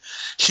is. And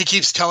she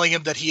keeps telling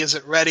him that he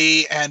isn't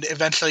ready, and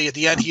eventually at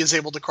the end he is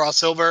able to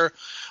cross over.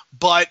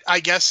 But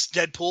I guess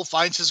Deadpool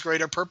finds his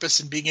greater purpose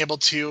in being able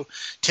to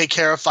take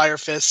care of Fire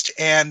Fist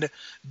and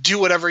do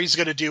whatever he's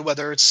going to do,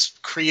 whether it's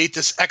create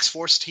this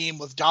X-Force team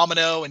with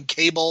Domino and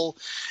Cable,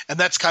 and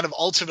that's kind of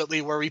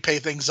ultimately where we pay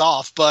things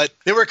off. But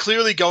they were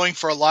clearly going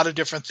for a lot of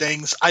different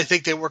things. I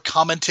think they were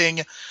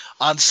commenting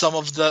on some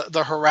of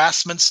the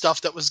harassment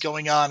stuff that was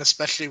going on,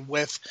 especially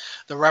with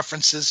the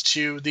references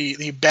to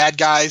the bad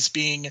guys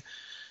being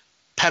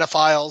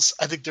pedophiles.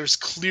 I think there's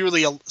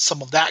clearly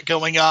some of that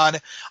going on.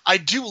 I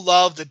do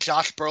love that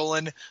Josh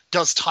Brolin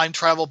does time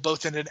travel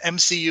both in an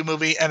MCU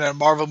movie and a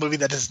Marvel movie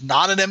that is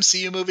not an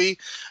MCU movie.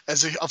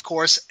 Of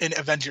course, in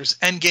Avengers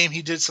Endgame,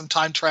 he did some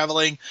time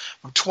traveling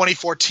from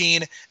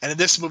 2014, and in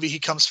this movie, he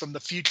comes from the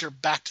future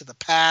back to the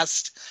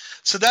past.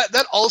 So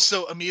that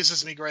also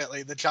amuses me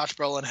greatly that Josh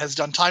Brolin has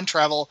done time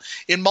travel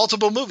in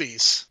multiple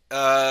movies.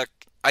 I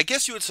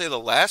guess you would say the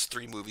last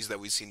 3 movies that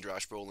we've seen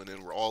Josh Brolin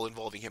in were all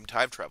involving him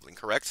time traveling,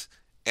 correct?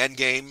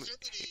 Endgame,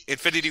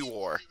 Infinity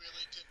War.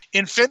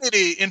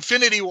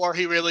 Infinity War,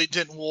 he really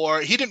didn't war.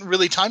 He didn't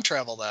really time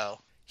travel, though.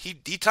 He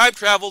time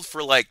traveled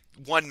for like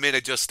 1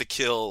 minute just to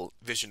kill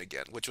Vision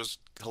again, which was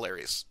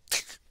hilarious.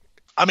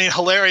 I mean,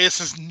 hilarious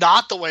is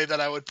not the way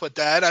that I would put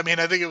that. I mean,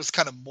 I think it was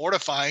kind of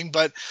mortifying,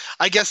 but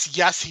I guess,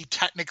 yes, he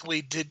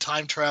technically did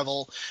time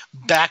travel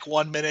back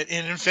 1 minute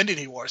in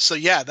Infinity War. So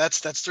yeah, that's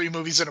 3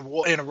 movies in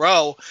a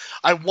row.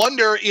 I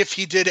wonder if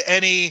he did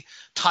any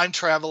time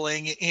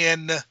traveling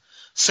in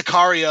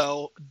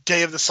Sicario,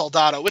 Day of the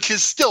Soldado, which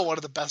is still one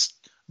of the best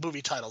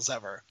movie titles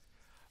ever.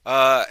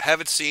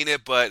 Haven't seen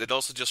it, but it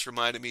also just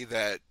reminded me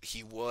that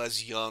he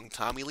was young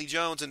Tommy Lee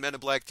Jones in Men in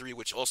Black 3,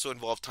 which also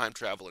involved time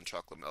travel and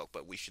chocolate milk,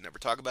 but we should never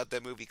talk about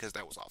that movie because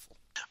that was awful.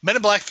 Men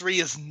in Black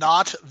 3 is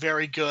not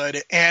very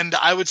good, and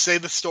I would say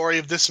the story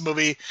of this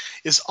movie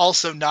is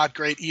also not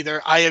great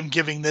either. I am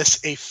giving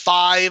this a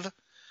 5.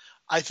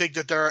 I think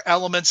that there are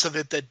elements of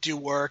it that do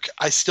work.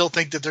 I still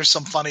think that there's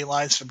some funny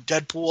lines from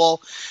Deadpool,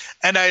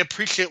 and I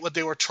appreciate what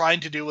they were trying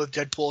to do with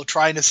Deadpool,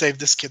 trying to save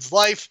this kid's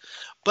life.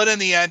 But in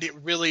the end, it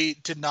really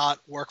did not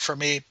work for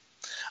me.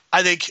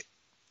 I think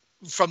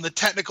from the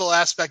technical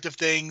aspect of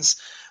things,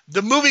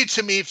 the movie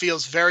to me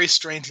feels very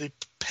strangely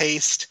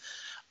paced.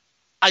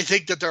 I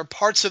think that there are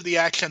parts of the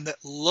action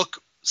that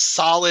look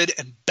solid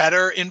and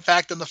better, in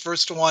fact, than the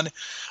first one,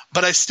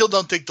 but I still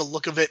don't think the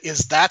look of it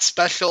is that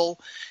special.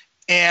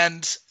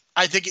 And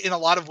I think in a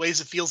lot of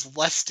ways it feels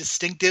less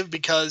distinctive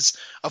because,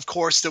 of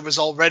course, there was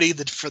already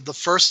for the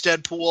first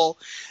Deadpool.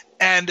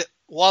 And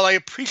while I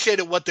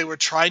appreciated what they were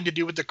trying to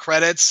do with the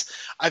credits,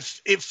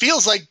 it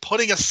feels like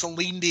putting a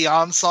Celine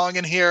Dion song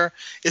in here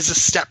is a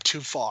step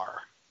too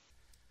far.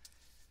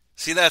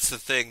 See, that's the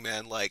thing,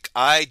 man. Like,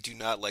 I do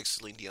not like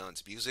Celine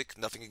Dion's music.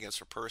 Nothing against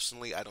her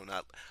personally. I'm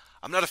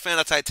not a fan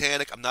of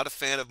Titanic. I'm not a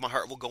fan of My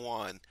Heart Will Go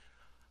On.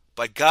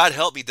 But God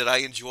help me, did I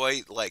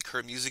enjoy like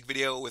her music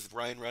video with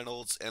Ryan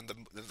Reynolds and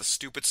the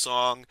stupid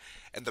song,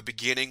 and the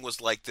beginning was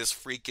like this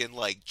freaking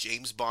like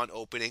James Bond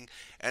opening.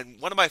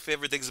 And one of my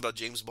favorite things about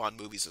James Bond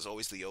movies is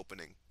always the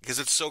opening because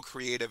it's so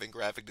creative and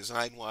graphic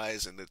design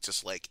wise, and it's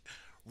just like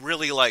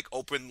really like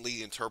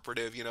openly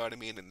interpretive. You know what I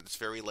mean? And it's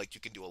very like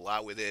you can do a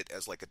lot with it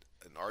as like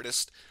an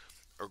artist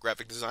or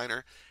graphic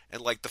designer.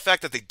 And like the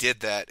fact that they did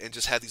that and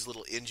just had these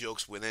little in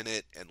jokes within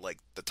it, and like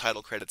the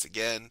title credits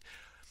again.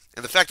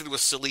 And the fact that it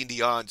was Celine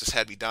Dion just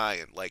had me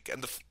dying. Like,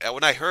 and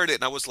when I heard it,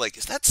 and I was like,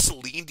 "Is that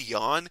Celine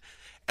Dion?"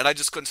 And I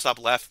just couldn't stop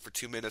laughing for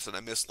 2 minutes, and I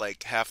missed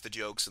like half the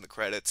jokes in the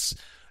credits,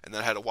 and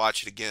then I had to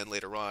watch it again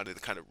later on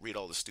and kind of read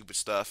all the stupid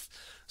stuff.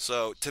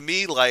 So to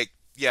me, like,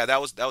 yeah,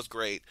 that was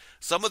great.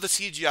 Some of the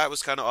CGI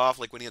was kind of off,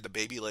 like when he had the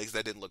baby legs,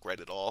 that didn't look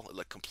right at all,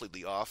 like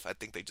completely off. I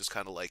think they just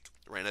kind of like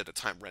ran out of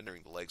time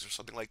rendering the legs or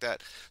something like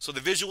that. So the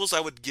visuals,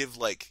 I would give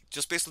like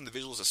just based on the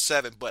visuals a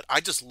 7, but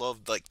I just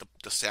loved like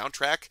the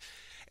soundtrack.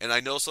 And I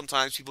know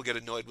sometimes people get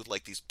annoyed with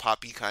like these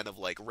poppy kind of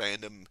like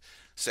random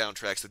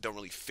soundtracks that don't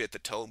really fit the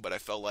tone, but I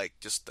felt like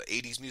just the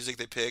 80s music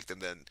they picked,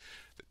 and then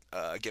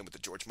again with the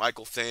George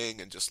Michael thing,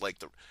 and just like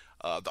the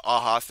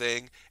Aha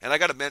thing. And I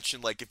got to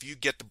mention, like, if you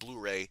get the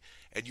Blu-ray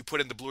and you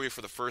put in the Blu-ray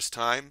for the first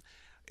time,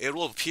 it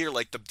will appear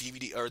like the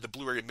DVD or the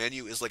Blu-ray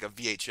menu is like a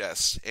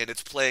VHS, and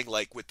it's playing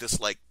like with this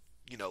like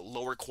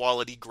lower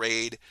quality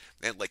grade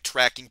and like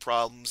tracking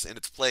problems, and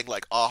it's playing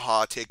like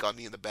Aha Take on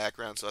Me in the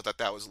background. So I thought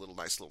that was a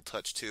nice little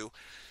touch too.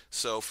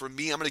 So for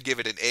me, I'm gonna give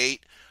it an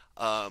 8.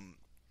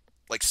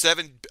 Like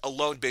 7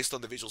 alone based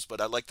on the visuals,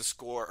 but I like the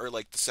score or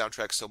like the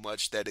soundtrack so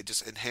much that it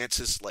just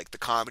enhances like the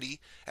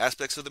comedy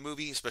aspects of the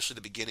movie, especially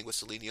the beginning with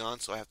Celine Dion.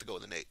 So I have to go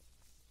with an 8.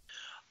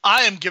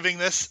 I am giving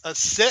this a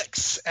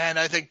 6, and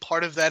I think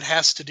part of that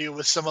has to do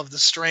with some of the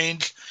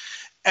strange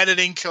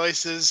editing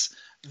choices.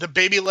 The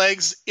baby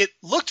legs, it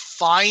looked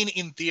fine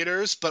in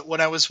theaters, but when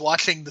I was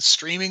watching the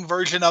streaming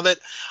version of it,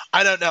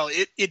 I don't know.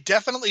 It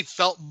definitely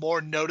felt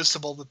more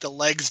noticeable that the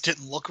legs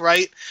didn't look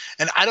right.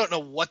 And I don't know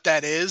what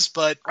that is,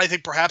 but I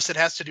think perhaps it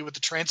has to do with the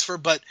transfer.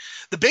 But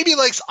the baby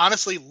legs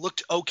honestly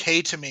looked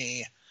okay to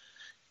me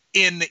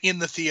in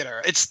the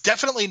theater. It's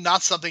definitely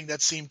not something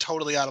that seemed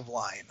totally out of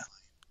line.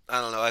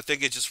 I don't know. I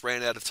think it just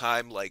ran out of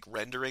time, like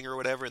rendering or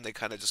whatever, and they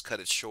kind of just cut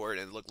it short,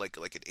 and it looked like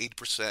an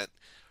 8%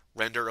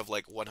 render of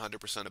like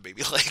 100% of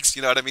baby legs.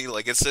 You know what I mean?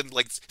 Like it seemed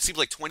like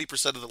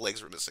 20% of the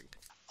legs were missing.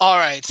 All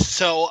right,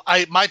 so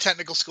my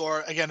technical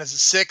score again is a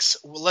 6.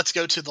 Let's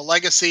go to The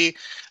Legacy.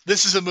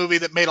 This is a movie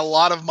that made a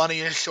lot of money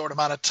in a short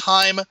amount of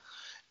time,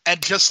 and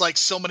just like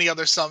so many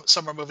other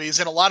summer movies,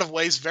 in a lot of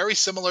ways very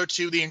similar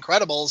to The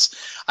Incredibles,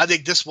 I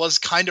think this was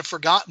kind of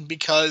forgotten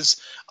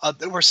because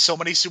there were so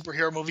many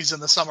superhero movies in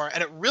the summer,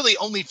 and it really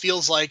only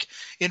feels like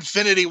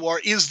Infinity War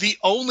is the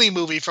only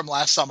movie from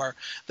last summer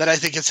that I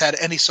think has had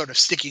any sort of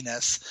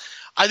stickiness.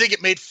 I think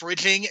it made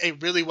fridging a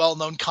really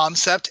well-known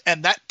concept,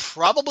 and that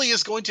probably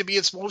is going to be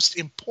its most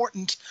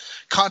important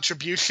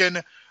contribution.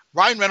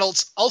 Ryan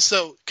Reynolds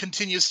also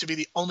continues to be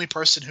the only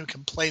person who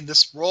can play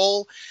this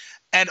role.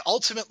 And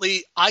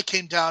ultimately, I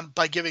came down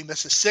by giving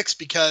this a 6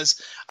 because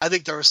I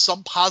think there are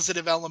some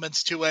positive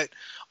elements to it,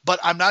 but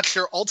I'm not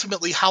sure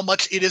ultimately how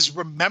much it is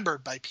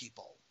remembered by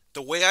people.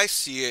 The way I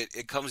see it,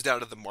 it comes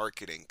down to the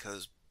marketing,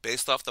 because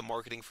based off the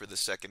marketing for the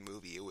second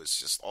movie, it was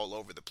just all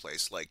over the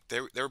place. Like they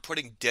were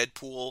putting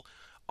Deadpool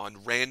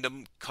on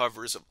random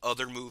covers of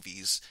other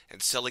movies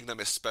and selling them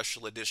as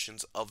special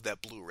editions of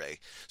that Blu-ray.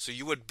 So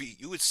you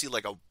would see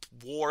like a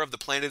War of the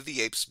Planet of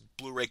the Apes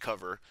Blu-ray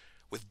cover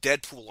with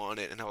Deadpool on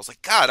it, and I was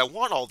like, God, I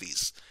want all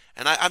these.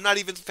 And I'm not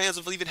even fans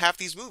of even half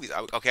these movies.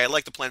 I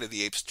like the Planet of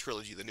the Apes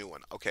trilogy, the new one,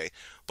 okay.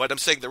 But I'm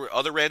saying there were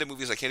other random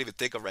movies I can't even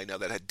think of right now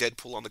that had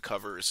Deadpool on the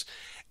covers,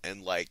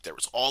 and like there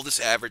was all this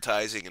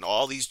advertising and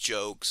all these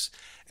jokes,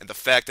 and the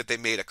fact that they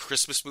made a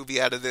Christmas movie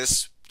out of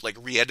this, like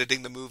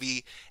re-editing the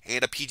movie,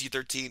 and a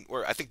PG-13,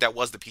 or I think that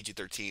was the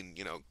PG-13,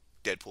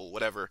 Deadpool,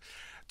 whatever.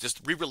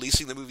 Just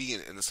re-releasing the movie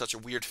in such a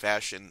weird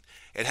fashion,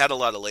 it had a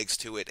lot of legs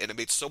to it, and it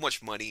made so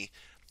much money,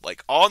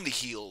 like on the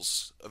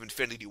heels of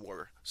Infinity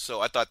War.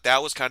 So I thought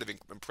that was kind of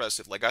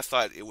impressive. Like I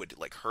thought it would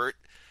like hurt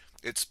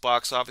its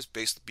box office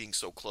based on being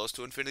so close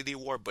to Infinity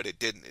War, but it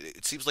didn't.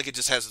 It seems like it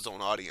just has its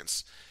own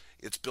audience.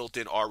 Its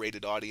built-in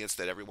R-rated audience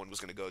that everyone was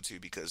going to go to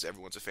because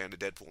everyone's a fan of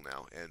Deadpool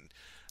now. And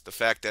the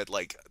fact that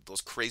like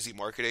those crazy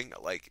marketing,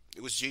 like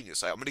it was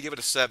genius. I'm going to give it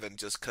a 7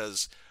 just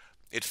because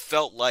it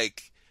felt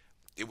like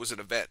it was an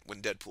event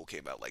when Deadpool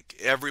came out. Like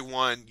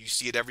everyone, you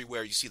see it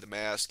everywhere. You see the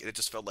mask, and it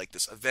just felt like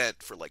this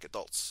event for like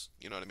adults.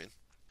 You know what I mean?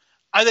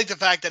 I think the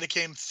fact that it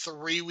came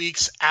 3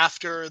 weeks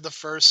after the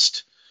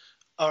first,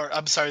 or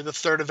I'm sorry, the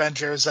third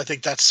Avengers, I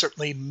think that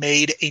certainly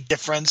made a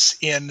difference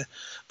in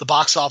the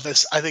box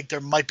office. I think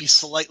there might be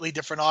slightly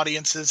different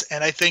audiences,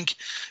 and I think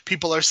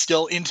people are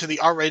still into the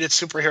R-rated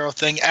superhero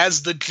thing,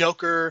 as the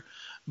Joker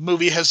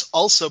movie has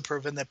also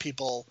proven that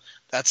people,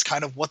 that's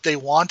kind of what they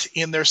want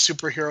in their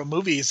superhero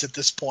movies at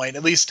this point.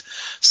 At least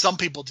some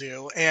people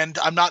do, and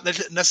I'm not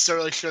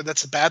necessarily sure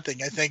that's a bad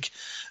thing. I think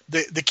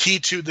the key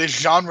to the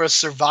genre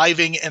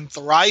surviving and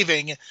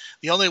thriving,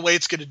 the only way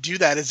it's going to do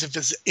that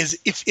is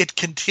if it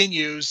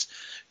continues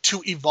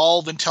to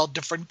evolve and tell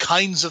different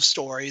kinds of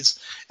stories.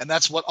 And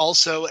that's what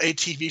also a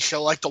TV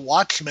show like The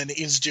Watchmen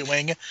is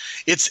doing.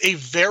 It's a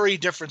very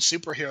different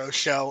superhero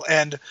show,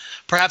 and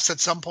perhaps at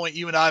some point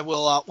you and I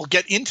will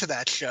get into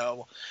that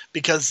show,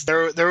 because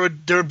there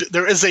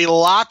is a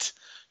lot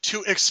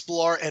to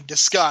explore and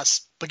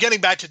discuss. But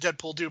getting back to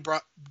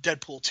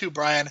Deadpool 2,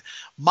 Brian,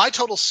 my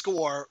total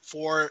score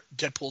for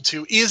Deadpool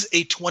 2 is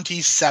a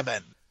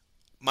 27.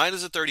 Mine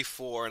is a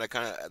 34, and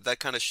that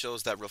kind of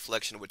shows that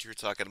reflection of what you were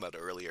talking about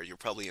earlier. You're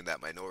probably in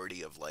that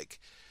minority of like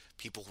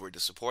people who are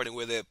disappointed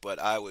with it, but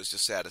I was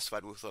just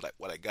satisfied with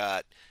what I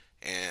got.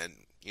 And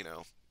you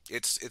know,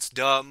 it's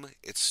dumb,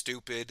 it's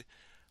stupid,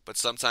 but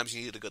sometimes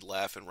you need a good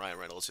laugh, and Ryan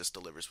Reynolds just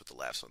delivers with the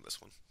laughs on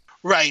this one.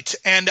 Right,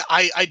 and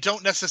I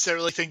don't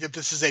necessarily think that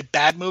this is a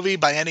bad movie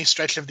by any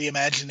stretch of the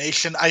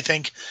imagination. I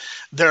think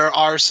there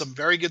are some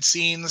very good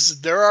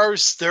scenes.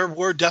 There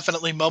were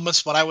definitely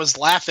moments when I was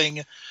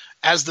laughing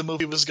as the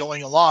movie was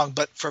going along,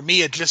 but for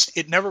me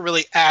it never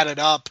really added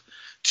up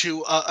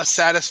to a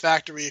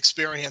satisfactory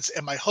experience.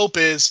 And my hope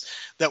is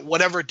that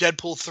whatever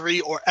Deadpool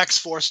 3 or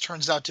X-Force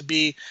turns out to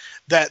be,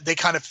 that they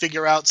kind of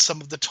figure out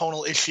some of the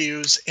tonal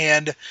issues,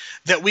 and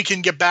that we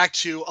can get back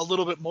to a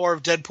little bit more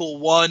of Deadpool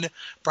 1,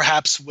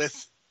 perhaps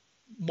with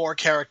more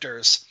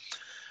characters.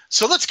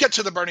 So let's get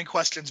to the burning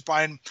questions,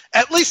 Brian.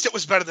 At least it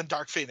was better than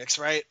Dark Phoenix,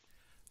 right?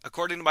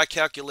 According to my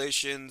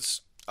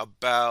calculations,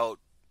 about,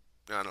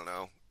 I don't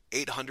know,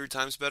 800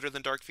 times better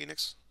than Dark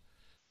Phoenix.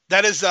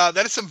 That is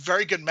some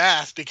very good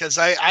math, because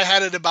I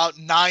had it about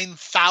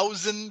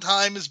 9,000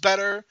 times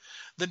better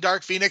than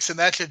Dark Phoenix, and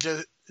that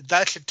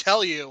should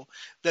tell you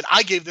that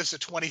I gave this a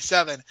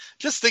 27.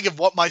 Just think of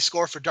what my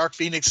score for Dark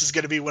Phoenix is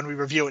going to be when we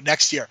review it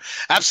next year.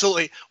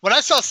 Absolutely. When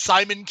I saw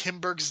Simon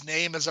Kinberg's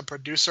name as a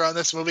producer on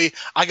this movie,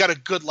 I got a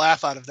good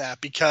laugh out of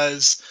that,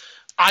 because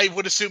I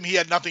would assume he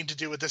had nothing to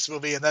do with this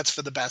movie, and that's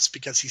for the best,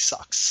 because he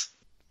sucks.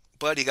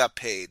 But he got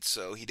paid,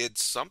 so he did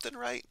something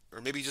right,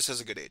 or maybe he just has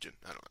a good agent.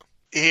 I don't know.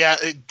 Yeah,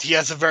 he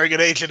has a very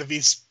good agent if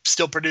he's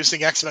still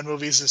producing X-Men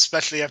movies,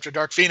 especially after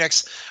Dark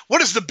Phoenix.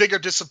 What is the bigger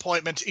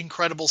disappointment,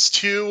 Incredibles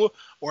 2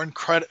 or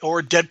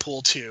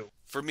Deadpool 2?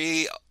 For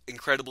me,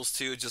 Incredibles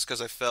 2, just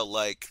because I felt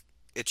like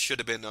it should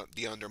have been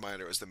the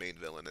Underminer as the main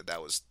villain, and that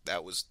was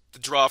the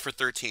draw for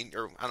 13,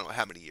 or I don't know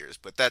how many years,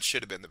 but that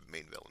should have been the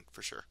main villain,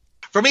 for sure.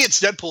 For me,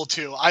 it's Deadpool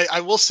 2.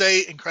 I will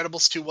say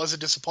Incredibles 2 was a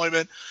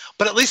disappointment,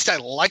 but at least I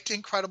liked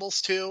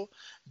Incredibles 2.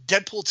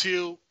 Deadpool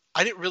 2,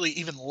 I didn't really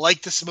even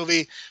like this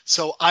movie,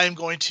 so I'm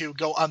going to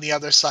go on the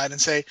other side and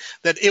say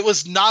that it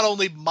was not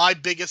only my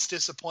biggest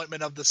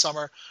disappointment of the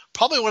summer,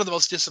 probably one of the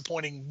most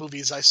disappointing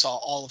movies I saw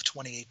all of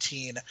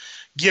 2018,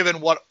 given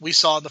what we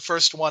saw in the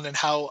first one and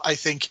how I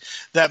think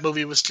that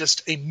movie was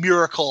just a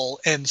miracle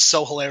and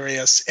so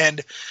hilarious, and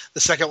the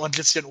second one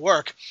just didn't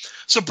work.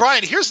 So,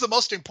 Brian, here's the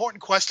most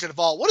important question of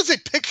all. What is a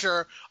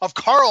picture of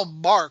Karl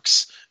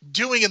Marx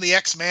doing in the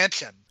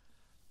X-Mansion?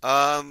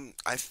 I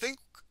think,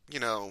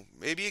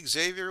 maybe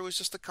Xavier was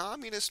just a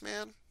communist,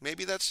 man.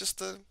 Maybe that's just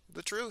the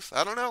truth.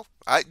 I don't know.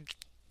 I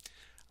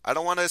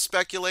don't want to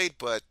speculate,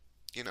 but,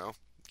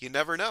 you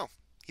never know.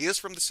 He is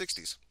from the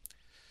 60s.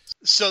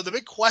 So the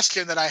big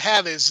question that I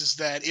have is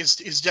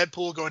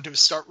Deadpool going to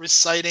start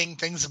reciting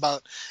things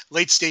about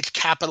late-stage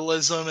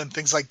capitalism and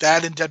things like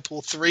that in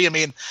Deadpool 3? I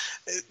mean,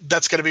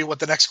 that's going to be what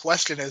the next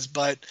question is,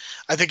 but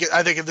I think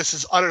this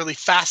is utterly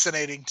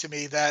fascinating to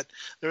me that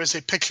there is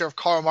a picture of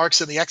Karl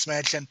Marx in the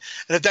X-Mansion,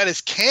 and if that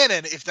is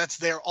canon, if that's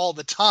there all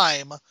the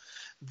time,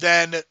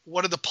 then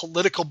what are the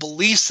political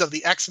beliefs of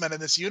the X-Men in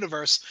this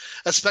universe,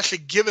 especially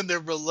given their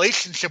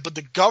relationship with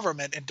the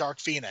government in Dark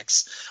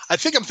Phoenix? I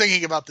think I'm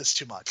thinking about this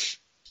too much.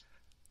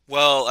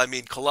 Well, I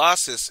mean,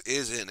 Colossus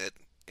is in it,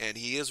 and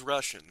he is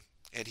Russian,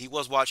 and he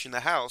was watching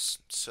the house,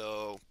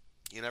 so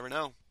you never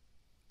know.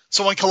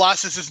 So when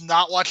Colossus is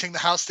not watching the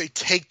house, they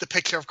take the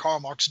picture of Karl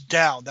Marx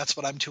down. That's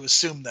what I'm to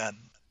assume then.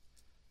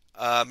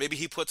 Maybe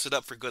he puts it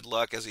up for good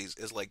luck as he's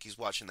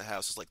watching the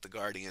house as like the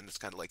guardian. It's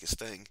kind of like his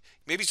thing.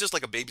 Maybe he's just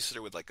like a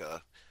babysitter with like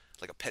a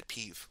pet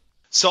peeve.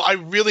 So I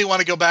really want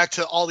to go back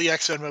to all the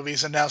X-Men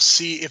movies and now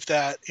see if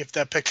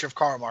that picture of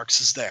Karl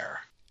Marx is there.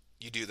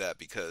 You do that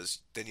because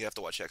then you have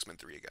to watch X-Men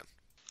 3 again.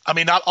 I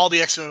mean, not all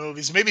the X-Men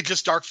movies. Maybe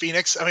just Dark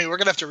Phoenix. I mean, we're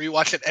gonna have to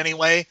rewatch it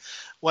anyway.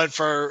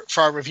 For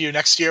our review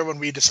next year when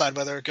we decide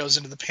whether it goes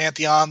into the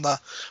Pantheon, the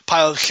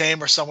Pile of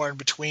Shame, or somewhere in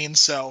between.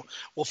 So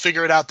we'll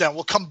figure it out then.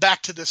 We'll come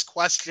back to this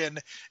question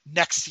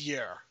next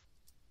year.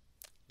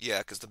 Yeah,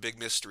 because the big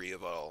mystery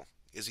of all,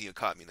 is he a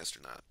communist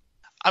or not?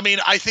 I mean,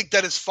 I think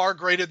that is far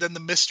greater than the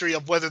mystery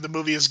of whether the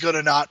movie is good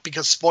or not,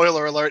 because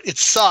spoiler alert, it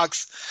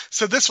sucks.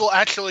 So this will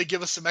actually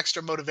give us some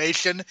extra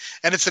motivation,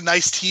 and it's a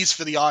nice tease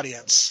for the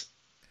audience.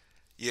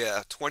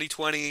 Yeah,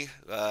 2020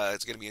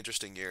 it's going to be an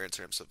interesting year in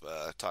terms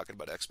of talking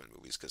about X-Men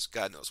movies, because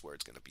God knows where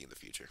it's going to be in the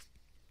future.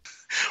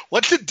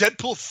 What did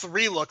Deadpool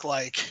 3 look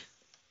like?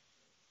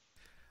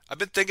 I've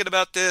been thinking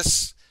about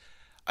this.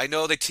 I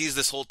know they tease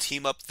this whole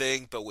team-up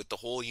thing, but with the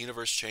whole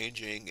universe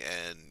changing,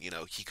 and,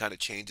 he kind of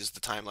changes the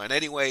timeline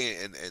anyway,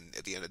 and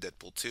at the end of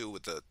Deadpool 2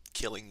 with the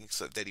killings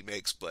that he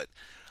makes, but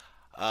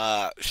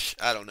I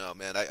don't know,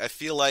 man. I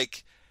feel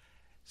like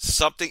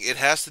it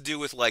has to do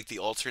with like the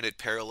alternate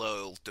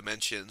parallel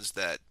dimensions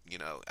that,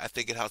 I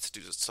think it has to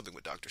do with something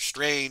with Doctor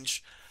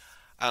Strange.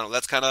 I don't know,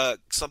 that's kind of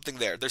something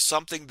there. There's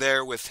something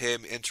there with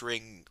him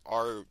entering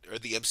or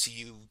the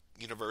MCU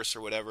universe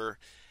or whatever,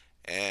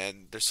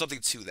 and there's something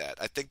to that.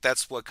 I think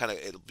that's what kind of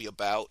it'll be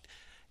about,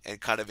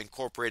 and kind of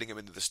incorporating him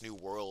into this new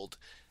world,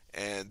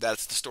 and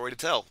that's the story to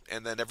tell.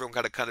 And then everyone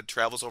kind of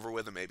travels over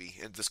with him maybe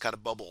in this kind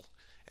of bubble,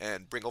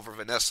 and bring over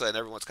Vanessa, and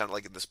everyone's kind of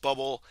like in this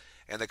bubble,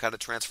 and they kind of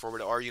transform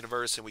into our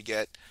universe, and we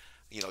get,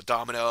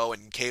 Domino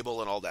and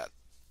Cable and all that.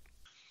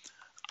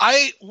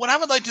 What I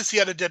would like to see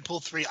out of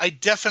Deadpool 3, I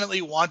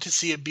definitely want to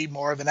see it be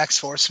more of an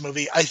X-Force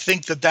movie. I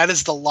think that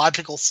is the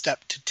logical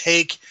step to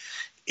take,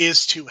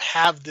 is to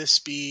have this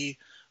be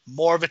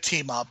more of a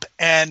team up.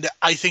 And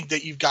I think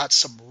that you've got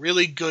some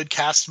really good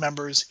cast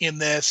members in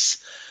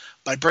this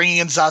by bringing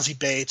in Zazie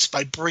Bates,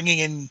 by bringing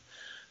in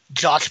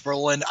Josh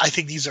Brolin. I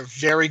think these are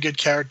very good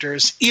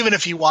characters. Even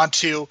if you want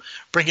to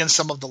bring in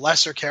some of the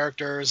lesser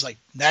characters like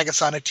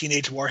Negasonic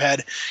Teenage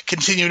Warhead,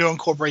 continue to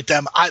incorporate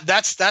them.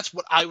 That's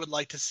what I would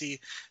like to see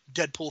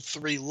Deadpool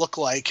 3 look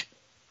like.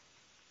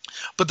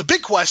 But the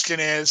big question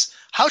is,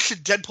 how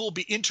should Deadpool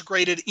be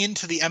integrated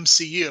into the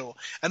MCU?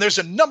 And there's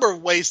a number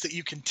of ways that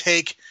you can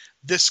take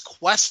this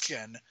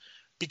question,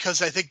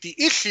 because I think the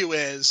issue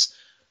is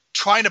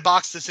trying to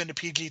box this into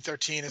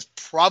PG-13 is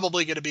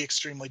probably going to be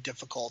extremely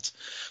difficult.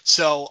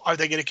 So are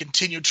they going to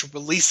continue to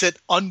release it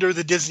under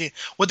the Disney?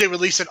 Would they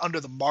release it under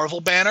the Marvel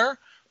banner,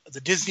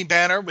 the Disney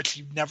banner, which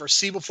you never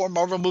see before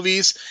Marvel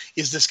movies?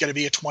 Is this going to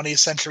be a 20th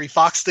Century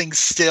Fox thing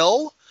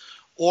still?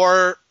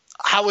 Or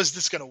how is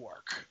this going to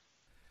work?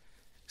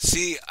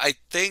 See, I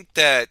think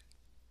that,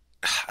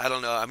 I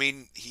don't know. I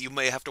mean, you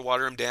may have to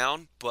water him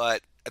down,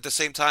 but at the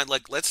same time,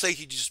 like, let's say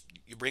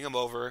you bring him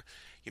over,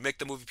 you make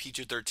the movie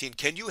PG-13.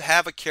 Can you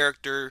have a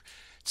character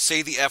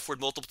say the F word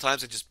multiple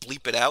times and just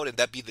bleep it out, and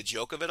that be the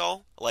joke of it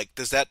all? Like,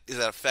 is that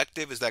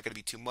effective? Is that going to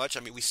be too much? I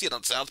mean, we see it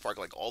on South Park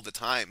like all the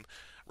time,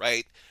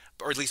 right?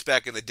 Or at least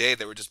back in the day,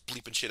 they were just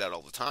bleeping shit out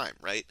all the time,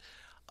 right?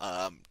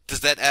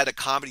 Does that add a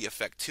comedy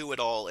effect to it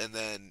all, and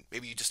then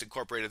maybe you just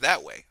incorporate it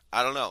that way?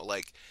 I don't know,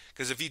 like,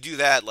 because if you do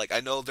that, like,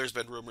 I know there's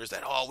been rumors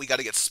that, we got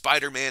to get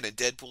Spider-Man and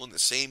Deadpool in the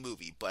same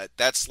movie, but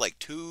that's like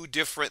two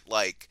different,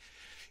 like,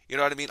 you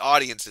know what I mean,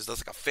 audiences.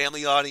 That's like a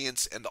family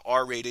audience and the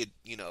R-rated,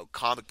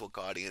 comic book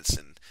audience,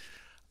 and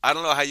I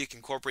don't know how you can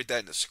incorporate that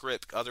in the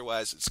script.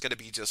 Otherwise, it's going to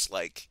be just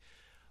like,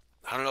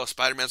 I don't know,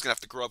 Spider-Man's going to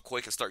have to grow up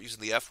quick and start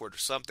using the F word or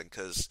something,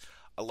 because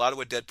a lot of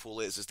what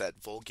Deadpool is that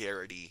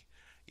vulgarity,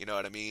 you know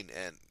what I mean?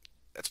 And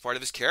that's part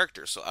of his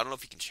character, so I don't know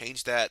if he can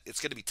change that. It's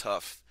going to be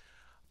tough,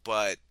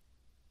 but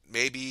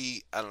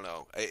maybe, I don't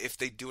know, if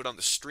they do it on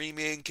the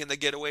streaming, can they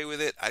get away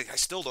with it? I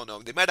still don't know.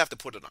 They might have to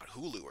put it on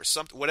Hulu or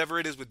something. Whatever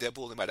it is with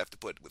Deadpool, they might have to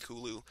put it with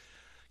Hulu,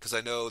 because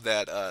I know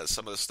that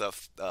some of the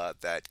stuff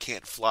that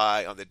can't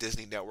fly on the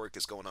Disney network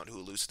is going on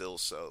Hulu still,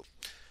 so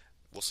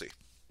we'll see.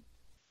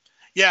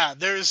 Yeah,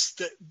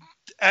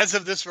 as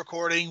of this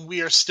recording,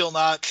 we are still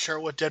not sure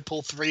what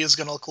Deadpool 3 is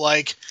going to look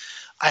like.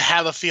 I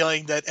have a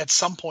feeling that at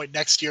some point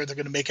next year they're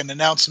going to make an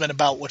announcement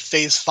about what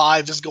Phase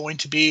 5 is going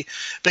to be,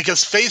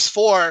 because Phase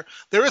 4,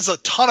 there is a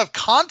ton of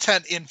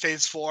content in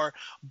Phase 4,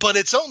 but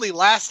it's only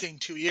lasting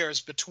 2 years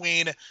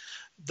between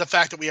the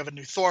fact that we have a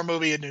new Thor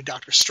movie, a new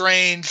Doctor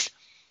Strange.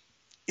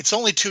 It's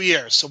only 2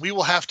 years, so we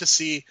will have to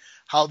see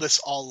how this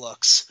all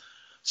looks.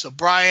 So,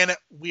 Brian,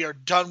 we are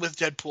done with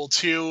Deadpool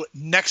 2.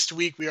 Next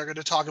week we are going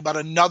to talk about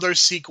another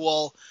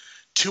sequel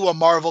to a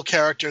Marvel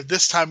character.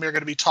 This time we're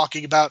going to be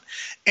talking about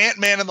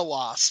Ant-Man and the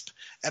Wasp.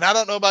 And I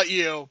don't know about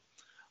you,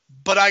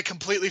 but I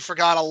completely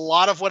forgot a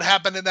lot of what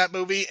happened in that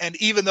movie. And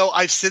even though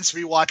I've since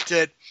rewatched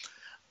it,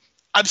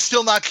 I'm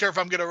still not sure if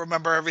I'm going to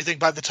remember everything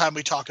by the time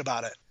we talk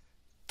about it.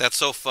 That's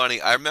so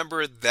funny. I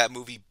remember that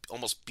movie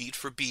almost beat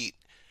for beat,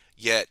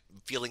 yet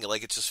feeling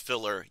like it's just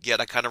filler, yet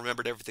I kind of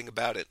remembered everything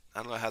about it.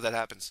 I don't know how that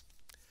happens.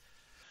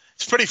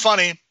 It's pretty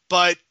funny,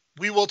 but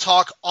we will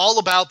talk all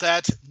about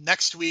that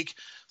next week.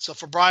 So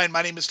for Brian,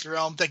 my name is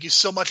Jerome. Thank you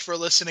so much for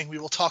listening. We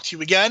will talk to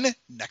you again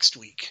next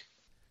week.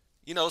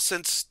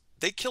 Since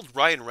they killed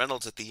Ryan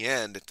Reynolds at the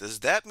end,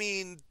 does that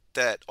mean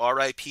that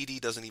R.I.P.D.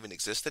 doesn't even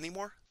exist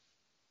anymore?